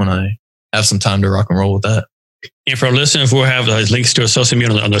point when I have some time to rock and roll with that. And for our listeners, we'll have links to our social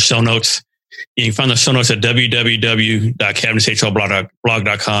media on the show notes. You can find the show notes at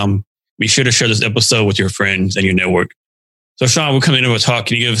www.cabinetshlblog.com. Be sure to share this episode with your friends and your network. So Sean, we're coming into a talk.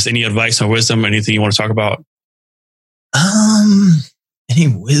 Can you give us any advice or wisdom, anything you want to talk about? Any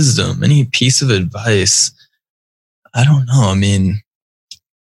wisdom, any piece of advice? I don't know. I mean,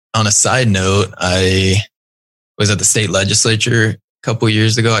 on a side note, I was at the state legislature a couple of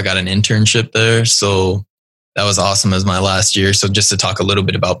years ago. I got an internship there. So that was awesome as my last year. So just to talk a little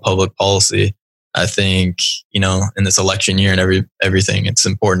bit about public policy, I think, in this election year and everything, it's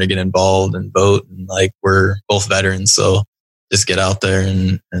important to get involved and vote. And like, we're both veterans. So just get out there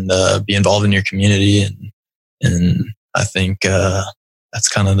and be involved in your community. And I think, that's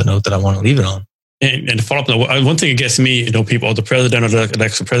kind of the note that I want to leave it on. And to follow up, one thing that gets me, people, the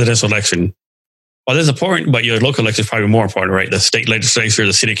presidential election, well, that's important, but your local election is probably more important, right? The state legislature,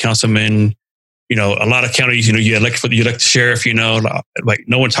 the city councilman, a lot of counties, you elect the sheriff, like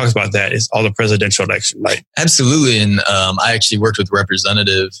no one talks about that. It's all the presidential election, right? Absolutely. And I actually worked with his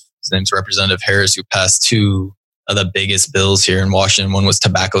name's Representative Harris, who passed two of the biggest bills here in Washington. One was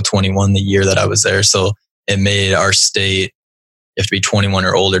Tobacco 21 the year that I was there. So it made our state, you have to be 21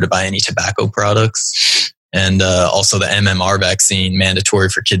 or older to buy any tobacco products. And also the MMR vaccine, mandatory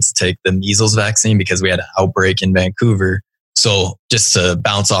for kids to take the measles vaccine because we had an outbreak in Vancouver. So just to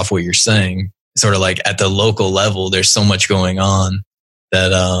bounce off what you're saying, sort of like at the local level, there's so much going on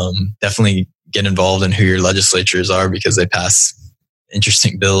that definitely get involved in who your legislatures are, because they pass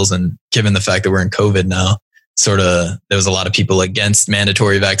interesting bills. And given the fact that we're in COVID now, there was a lot of people against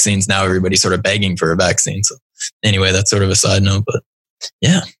mandatory vaccines. Now everybody's sort of begging for a vaccine. So anyway, that's sort of a side note, but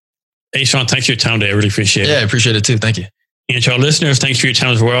yeah. Hey, Sean, thanks for your time today. I really appreciate it. Yeah, I appreciate it too. Thank you. And to our listeners, thanks for your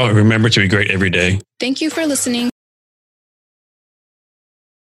time as well. And remember to be great every day. Thank you for listening.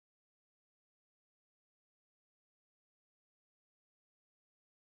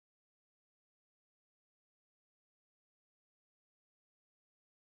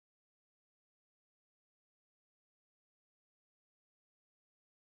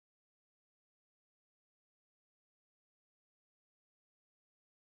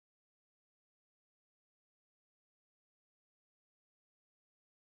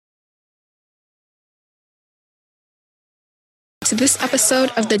 To this episode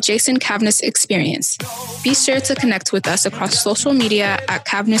of the Jason Cavness Experience. Be sure to connect with us across social media at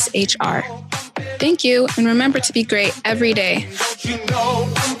CavnessHR. Thank you, and remember to be great every day. Don't you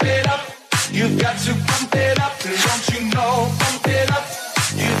know, pump it up. You've got to pump